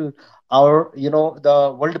our people,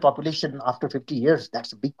 the world population after 50 years?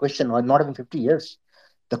 That's a big question, or not even 50 years.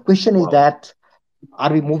 The question is Wow. that,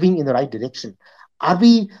 are we moving in the right direction? Are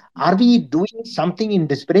we doing something in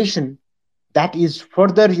desperation that is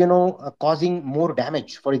further causing more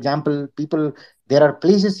damage? For example, people, there are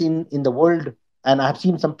places in the world, and I've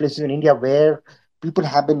seen some places in India where people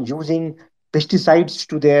have been using pesticides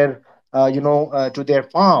to their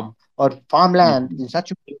farm or farmland Mhm. in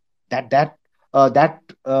such a way that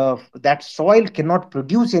that soil cannot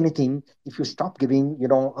produce anything if you stop giving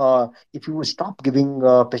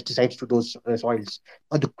pesticides to those soils.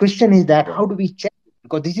 The question is that, how Wow. do we check?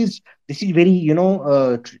 Because this is very,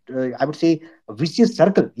 I would say, a vicious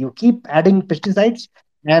circle. You keep adding pesticides,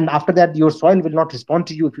 and after that, your soil will not respond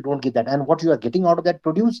to you if you don't give that. And what you are getting out of that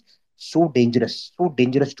produce, so dangerous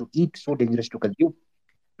to eat, so dangerous to consume.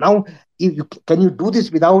 Now, if can you do this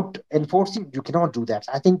without enforcing? You cannot do that.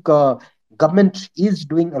 I think government is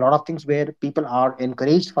doing a lot of things where people are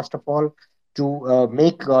encouraged, first of all, to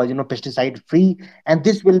make pesticide free, and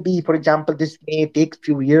this will be, for example, this may take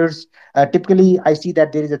few years. Typically, I see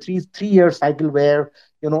that there is a three-year cycle where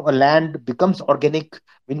a land becomes organic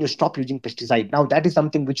when you stop using pesticide. Now, that is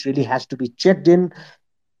something which really has to be checked in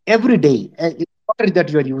every day. Water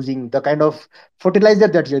that you are using, the kind of fertilizer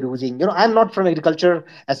that you're using. I'm not from agriculture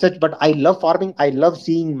as such, but I love farming. I love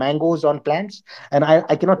seeing mangoes on plants, and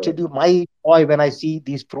I cannot tell Wow. you my joy when I see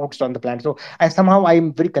these fruits on the plant. So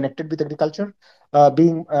I'm very connected with agriculture,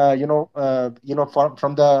 being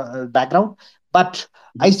from the background. But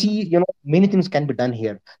I Mhm. see, many things can be done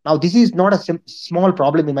here. Now, this is not a small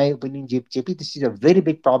problem, in my opinion, JP. This is a very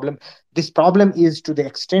big problem. This problem is to the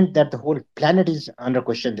extent that the whole planet is under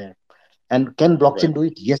question there. And can Right. blockchain do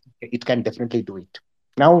it? Yes, it can definitely do it.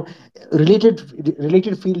 Now, related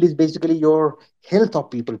field is basically your health of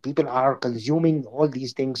people. People are consuming all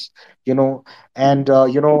these things, you know, and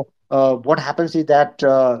what happens is that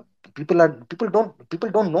people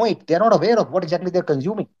don't know it. They're not aware of what exactly they're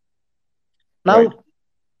consuming. Right. Now,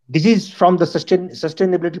 this is from the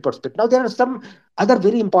sustainability perspective. Now, there are some other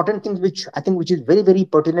very important things which is very, very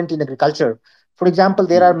pertinent in agriculture. For example,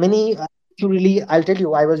 there are Mhm. many. I'll tell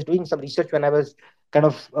you, I was doing some research when I was kind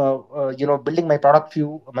of building my product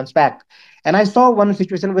few months back, and I saw one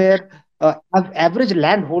situation where average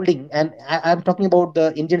land holding, and I'm talking about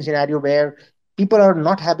the Indian scenario where people are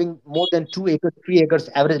not having more than 2 acres, 3 acres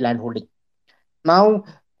average land holding. Now,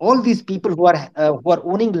 all these people who are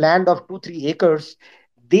owning land of 2 3 acres,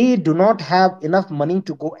 they do not have enough money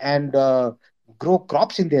to go and grow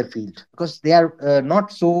crops in their field because they are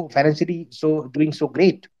not so financially so doing so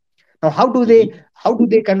great. Now, Mhm. how do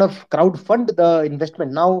they kind of crowd fund the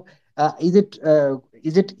investment? Now, is it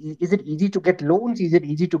easy to get loans? Is it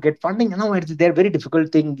easy to get funding? No, they're very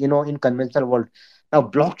difficult thing, in conventional world. Now,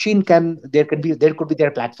 blockchain can there could be there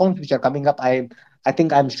platforms which are coming up. I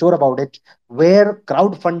think I'm sure about it, where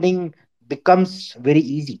crowdfunding becomes very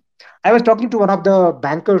easy. I was talking to one of the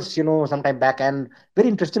bankers, sometime back, and very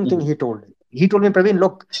interesting thing Mhm. he told. He told me, Praveen,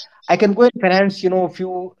 look, I can go and finance,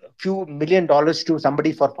 few $1 million to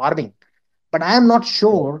somebody for farming, but I am not Right.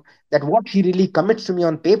 sure that what he really commits to me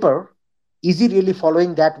on paper, is he really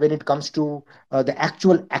following that when it comes to the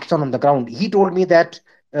actual action on the ground? He told me that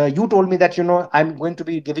you told me that, I'm going to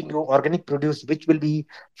be giving you organic produce which will be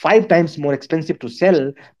 5 times more expensive to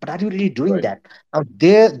sell, but are you really doing Right. that? Now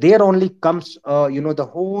there only comes the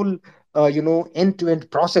whole end to end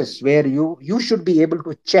process where you should be able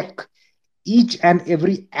to check each and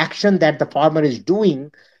every action that the farmer is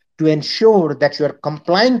doing to ensure that you are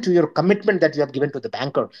complying to your commitment that you have given to the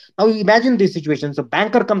banker. Now imagine this situation. So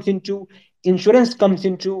banker comes into, insurance comes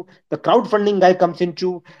into, the crowdfunding guy comes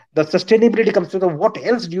into, the sustainability comes to the, what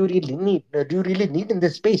else do you really need? Do you really need in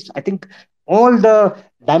this space? I think all the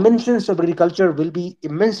dimensions of agriculture will be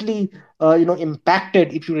immensely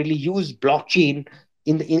impacted if you really use blockchain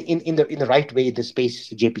in the right way in this space,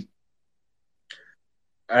 JP.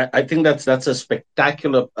 I think that's a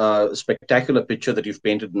spectacular picture that you've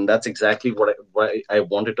painted, and that's exactly why I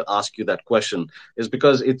wanted to ask you that question. Is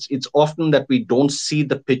because it's often that we don't see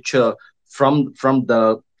the picture from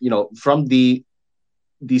the from the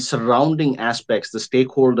surrounding aspects, the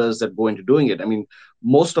stakeholders that go into doing it. I mean,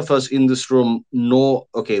 most of us in this room know,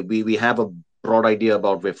 okay, we have a broad idea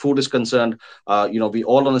about where food is concerned. We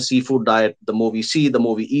all on a seafood diet. The more we see, the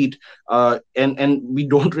more we eat, and we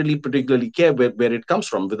don't really particularly care where it comes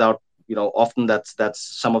from. Without often that's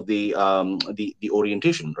some of the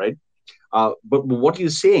orientation, right? But what you're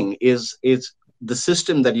saying is the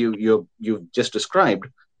system that you just described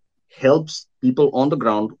helps people on the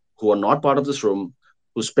ground who are not part of this room,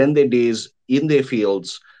 who spend their days in their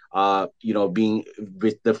fields, being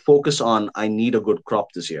with the focus on I need a good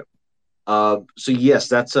crop this year. So yes,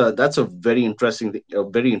 that's a very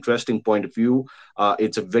interesting point of view.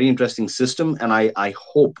 It's a very interesting system, and I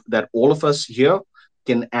hope that all of us here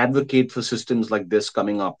can advocate for systems like this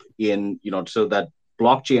coming up in so that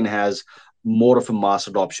blockchain has more of a mass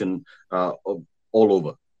adoption all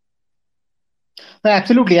over. No,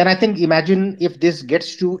 absolutely. And I think imagine if this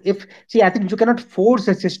gets to, if see, I think you cannot force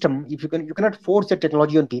a system, if you cannot force a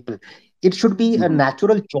technology on people. It should be a Mhm.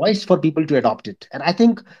 natural choice for people to adopt it. And I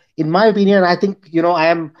think, in my opinion, I think,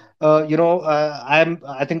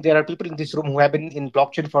 I think there are people in this room who have been in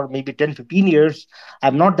blockchain for maybe 10, 15 years.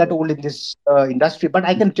 I'm not that old in this industry, but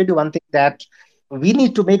I can tell you one thing, that we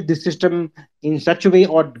need to make this system in such a way,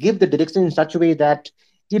 or give the direction in such a way that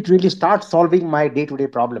it really starts solving my day-to-day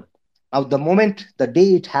problem. Now, the moment, the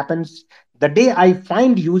day it happens, the day I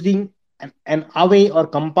find using an array or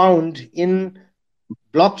compound in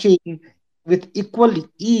blockchain with equal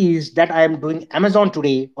ease that I am doing Amazon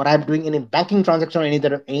today, or I am doing any banking transaction on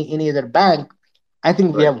any other bank, I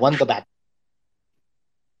think we Right. have won the battle.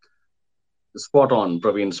 Spot on,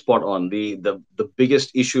 Praveen. Spot on. The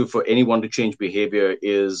biggest issue for anyone to change behavior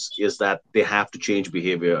is that they have to change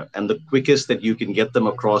behavior, and the quickest that you can get them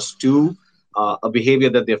across to a behavior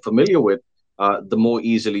that they're familiar with, the more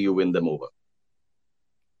easily you win them over.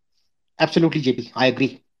 Absolutely, JP. I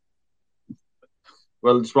agree.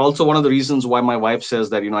 Well, it's also one of the reasons why my wife says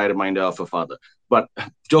that I remind her of her father. But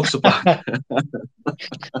jokes apart,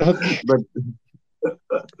 Okay. but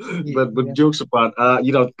but Yeah. jokes apart,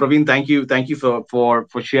 Praveen, thank you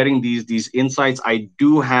for sharing these insights. I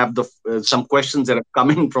do have some questions that are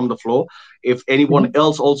coming from the floor. If anyone Mhm.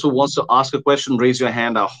 else also wants to ask a question, raise your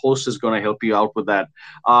hand. Our host is going to help you out with that.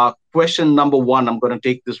 Question number one, I'm going to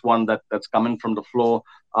take this one that's coming from the floor,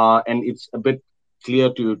 and it's a bit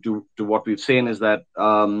clear to what we've seen is that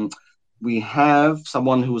we have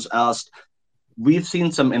someone who's asked. We've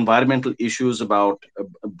seen some environmental issues about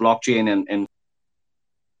blockchain and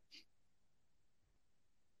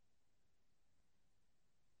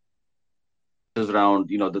around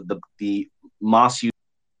the mass use.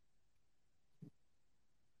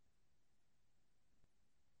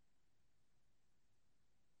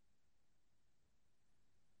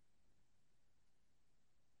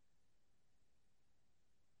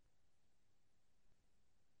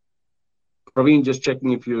 Praveen, just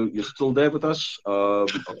checking if you're still there with us.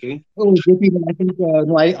 Okay. Oh, JP, no, I think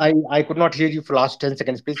no, I could not hear you for last 10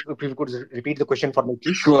 seconds. Please, if you could repeat the question for me,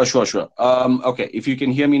 please. Sure. Okay, if you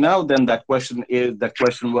can hear me now, then that question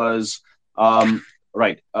was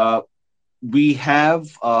right. We have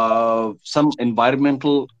some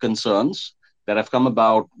environmental concerns that have come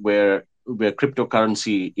about where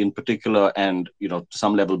cryptocurrency in particular, and to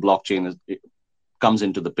some level blockchain it comes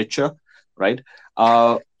into the picture, right?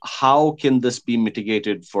 How can this be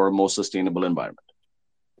mitigated for a more sustainable environment?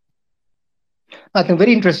 I think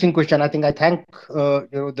very interesting question. I think I thank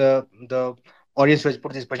the audience who has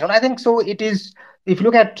put this question. I think so. It is, if you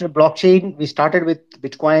look at blockchain, we started with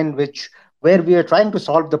Bitcoin, which where we are trying to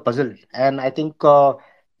solve the puzzle, and I think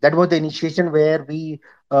that was the initiation where we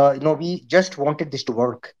just wanted this to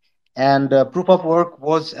work. And proof of work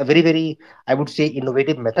was a very, very, I would say,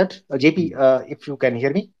 innovative method. JP, if you can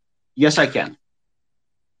hear me. Yes, I can.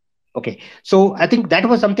 Okay, so I think that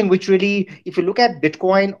was something which really, if you look at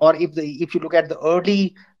Bitcoin, or if you look at the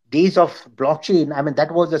early days of blockchain, I mean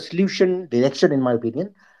that was the solution direction, in my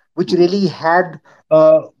opinion, which Mhm. really had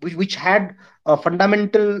which had a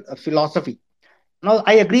fundamental philosophy. Now,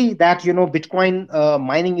 I agree that Bitcoin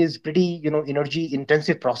mining is pretty energy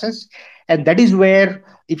intensive process, and that is where,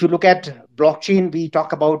 if you look at blockchain, we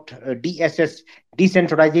talk about DSS,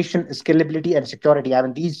 decentralization, scalability, and security. I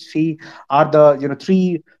mean, these three are the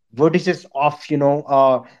three vertices of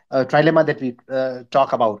trilemma that we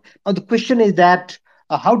talk about. Now, the question is that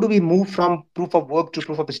how do we move from proof of work to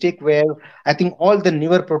proof of stake, where I think all the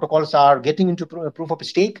newer protocols are getting into proof of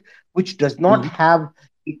stake, which does not Mhm. have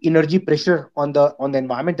energy pressure on the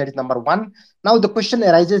environment. That is number one. Now the question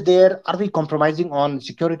arises there: are we compromising on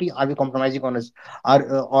security? Are we compromising on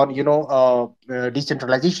on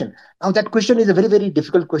decentralization? Now that question is a very, very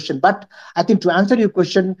difficult question, but I think to answer your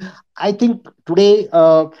question, I think today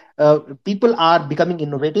people are becoming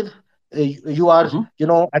innovative. You are,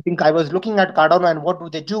 Mhm. I think I was looking at Cardano, and what do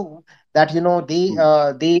they do? That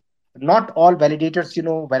they not all validators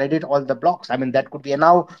validate all the blocks. I mean that could be. And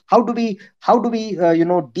now how do we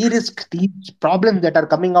de-risk these problems that are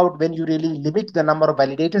coming out when you really limit the number of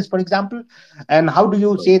validators, for example? And how do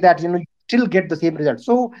you Right. say that you still get the same result?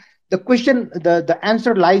 So the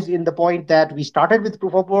answer lies in the point that we started with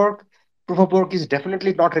proof of work. Proof of work is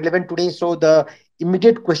definitely not relevant today, so the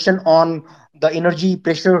immediate question on the energy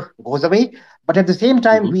pressure goes away. But at the same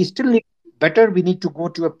time, Mhm. we still need better. We need to go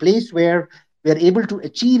to a place where we are able to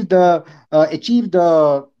achieve the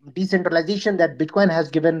decentralization that Bitcoin has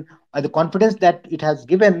given, the confidence that it has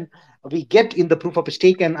given, we get in the proof of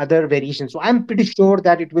stake and other variations. So I'm pretty sure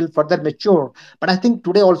that it will further mature. But I think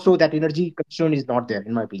today also that energy concern is not there,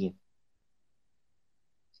 in my opinion.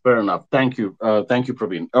 Fair enough. Thank you. Thank you,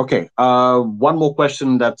 Praveen. Okay. One more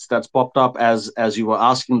question that's popped up as you were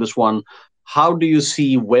asking this one. How do you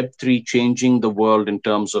see Web3 changing the world in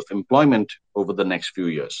terms of employment over the next few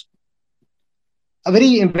years? A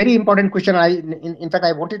very important question. In fact,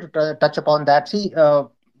 I wanted to touch upon that. See,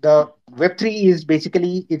 the Web3 is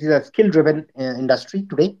basically, it is a skill driven industry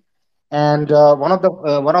today. And one of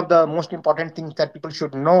the most important things that people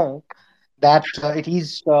should know, that it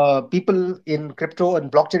is people in crypto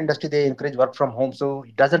and blockchain industry, they encourage work from home. So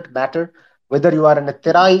it doesn't matter whether you are in a Mhm.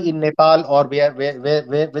 Terai in Nepal, or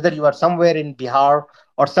whether you are somewhere in Bihar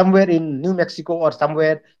or somewhere in New Mexico or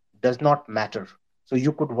somewhere, does not matter. So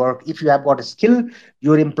you could work if you have got a skill.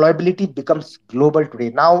 Your employability becomes global today.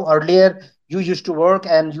 Now earlier you used to work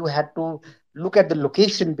and you had to look at the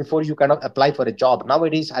location before you kind of apply for a job.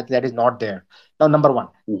 Nowadays, I think that is not there. Now, number one.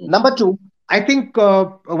 Mhm. Number two, I think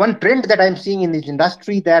one trend that I'm seeing in this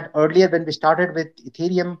industry, that earlier when we started with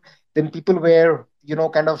Ethereum, then people were,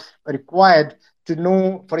 kind of required to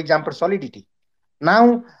know, for example, Solidity.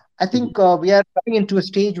 Now, I Mhm. think we are coming into a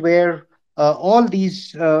stage where all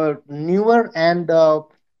these newer and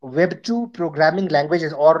Web2 programming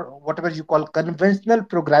languages, or whatever you call conventional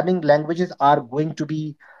programming languages, are going to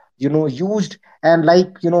be, used. And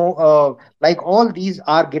like all these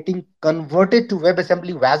are getting converted to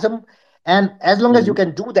WebAssembly WASM. And as long as you Mhm.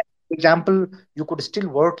 can do that, for example, you could still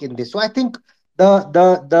work in this. So I think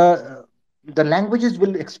the languages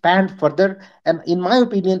will expand further. And in my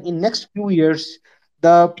opinion, in next few years,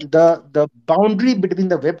 the boundary between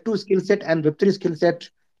the Web2 skill set and Web3 skill set,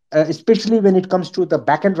 especially when it comes to the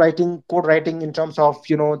backend writing, code writing, in terms of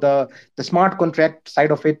the smart contract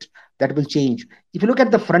side of it, that will change. If you look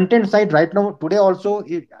at the front end side right now, today also,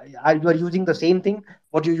 you are using the same thing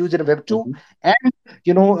what you use in Web2. Mhm. And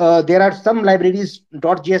there are some libraries,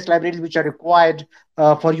 .js libraries, which are required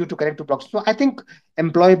for you to connect to blocks. So I think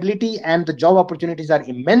employability and the job opportunities are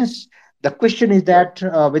immense. The question is Right.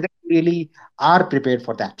 that whether we really are prepared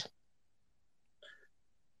for that.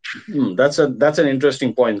 That's an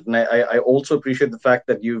interesting point, and I also appreciate the fact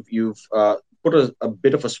that you've put a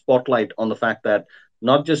bit of a spotlight on the fact that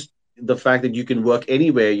not just the fact that you can work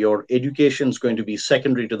anywhere, your education is going to be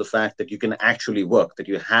secondary to the fact that you can actually work, that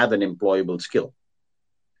you have an employable skill.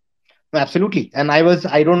 No, absolutely. And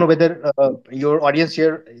I don't know whether your audience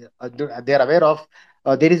here, they are aware of,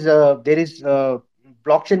 there is a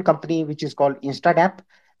blockchain company which is called Instadap,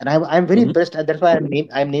 and I'm very Hmm. impressed, and that's why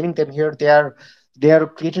I'm naming them here. They are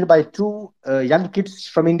created by two young kids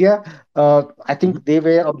from India. I Hmm. think they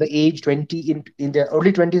were of the age 20, in their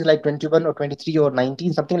early 20s, like 21 or 23 or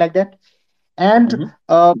 19, something like that. And Hmm.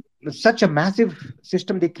 uh, such a massive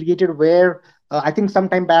system they created, where I think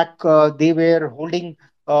sometime back they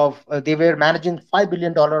were managing $5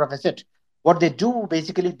 billion of asset. What they do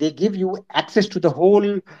basically, they give you access to the whole,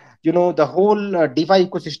 the whole DeFi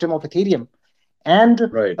ecosystem of Ethereum, and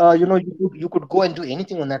Right. you could go and do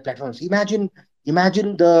anything on that platform. So imagine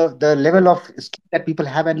the level of skill that people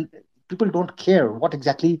have, and people don't care what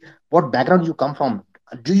background you come from.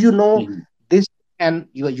 Do you know Mhm. this? And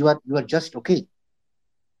you are just okay.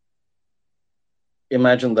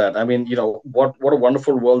 Imagine that. I mean, what a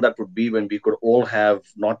wonderful world that would be when we could all have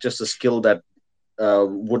not just a skill that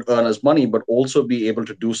would earn us money, but also be able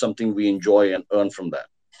to do something we enjoy and earn from that.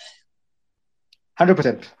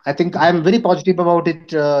 100%. I think I'm very positive about it,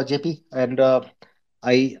 JP, and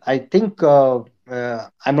I think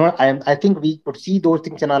I'm not. I think we could see those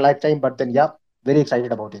things in our lifetime. But then, yeah, very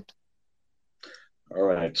excited about it. All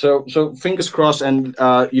right. So fingers crossed. And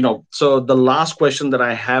so the last question that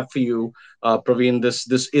I have for you, Praveen,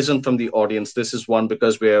 this isn't from the audience. This is one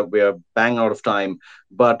because we're bang out of time,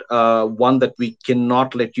 but one that we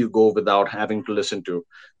cannot let you go without having to listen to.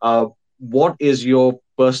 What is your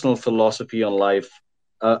personal philosophy on life?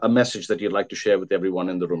 A message that you'd like to share with everyone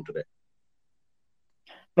in the room today.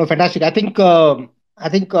 No, fantastic. I think what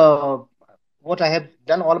I have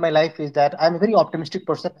done all my life is that I'm a very optimistic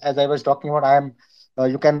person. As I was talking about, I am.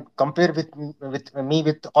 You can compare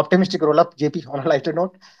with optimistic roll up, JP, on a lighter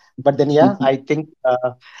note. But then, yeah, I think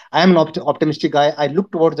I am an optimistic guy. I look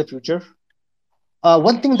towards the future.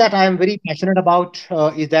 One thing that I am very passionate about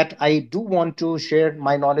is that I do want to share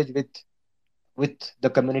my knowledge with the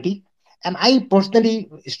community, and I personally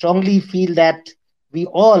strongly feel that we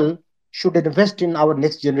all should invest in our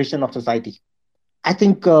next generation of society. I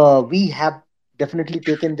think we have definitely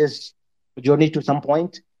taken this journey to some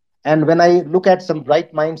point. And when I look at some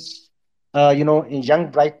bright minds, in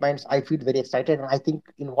young bright minds, I feel very excited. And I think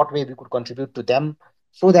in what way we could contribute to them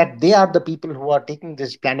so that they are the people who are taking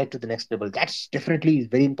this planet to the next level. That's definitely a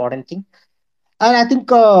very important thing. And I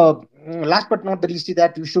think, last but not the least, is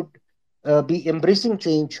that you should be embracing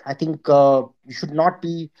change. I think you should not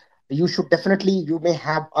be, you should definitely, you may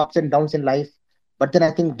have ups and downs in life, but then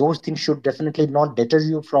I think those things should definitely not deter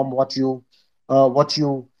you from what you want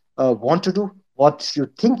to do, what you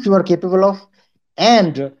think you are capable of.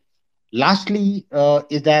 And lastly,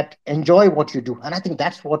 is that enjoy what you do. And I think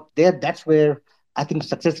that's where I think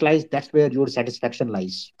success lies. That's where your satisfaction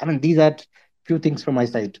lies. I mean, these are few things from my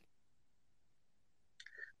side.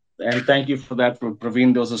 And thank you for that,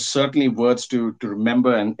 Praveen. Those are certainly words to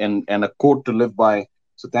remember and a quote to live by.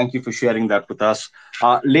 So thank you for sharing that with us.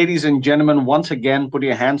 Ladies and gentlemen, once again, put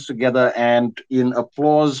your hands together and in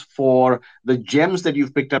applause for the gems that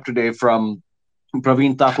you've picked up today from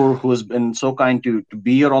Praveen Thakur, who has been so kind to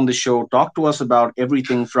be here on the show, talk to us about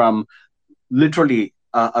everything from literally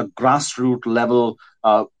a grassroots level,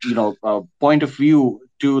 point of view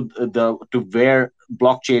to where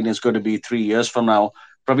blockchain is going to be 3 years from now.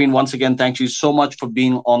 Praveen, once again, thank you so much for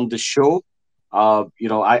being on the show.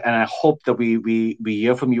 I hope that we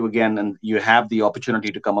hear from you again, and you have the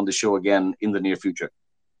opportunity to come on the show again in the near future.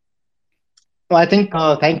 No, I think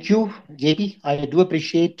thank you, JP. I do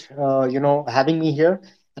appreciate having me here,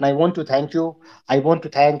 and I want to thank you. I want to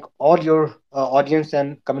thank all your audience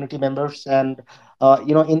and community members, and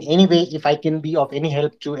in any way, if I can be of any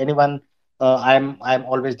help to anyone, I'm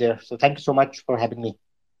always there. So thank you so much for having me.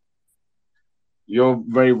 You're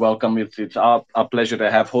very welcome. It's our pleasure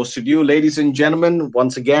to have hosted you. Ladies and gentlemen,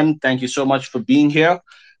 once again, thank you so much for being here.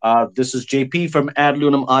 This is JP from Ad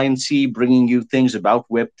Lunam INC bringing you things about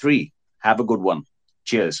Web3. Have a good one.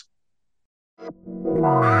 Cheers.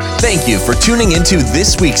 Thank you for tuning into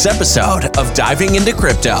this week's episode of Diving into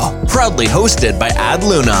Crypto, proudly hosted by Ad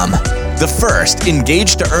Lunam, the first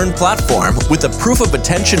engage to earn platform with a proof of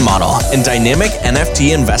attention model and dynamic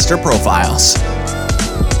NFT investor profiles.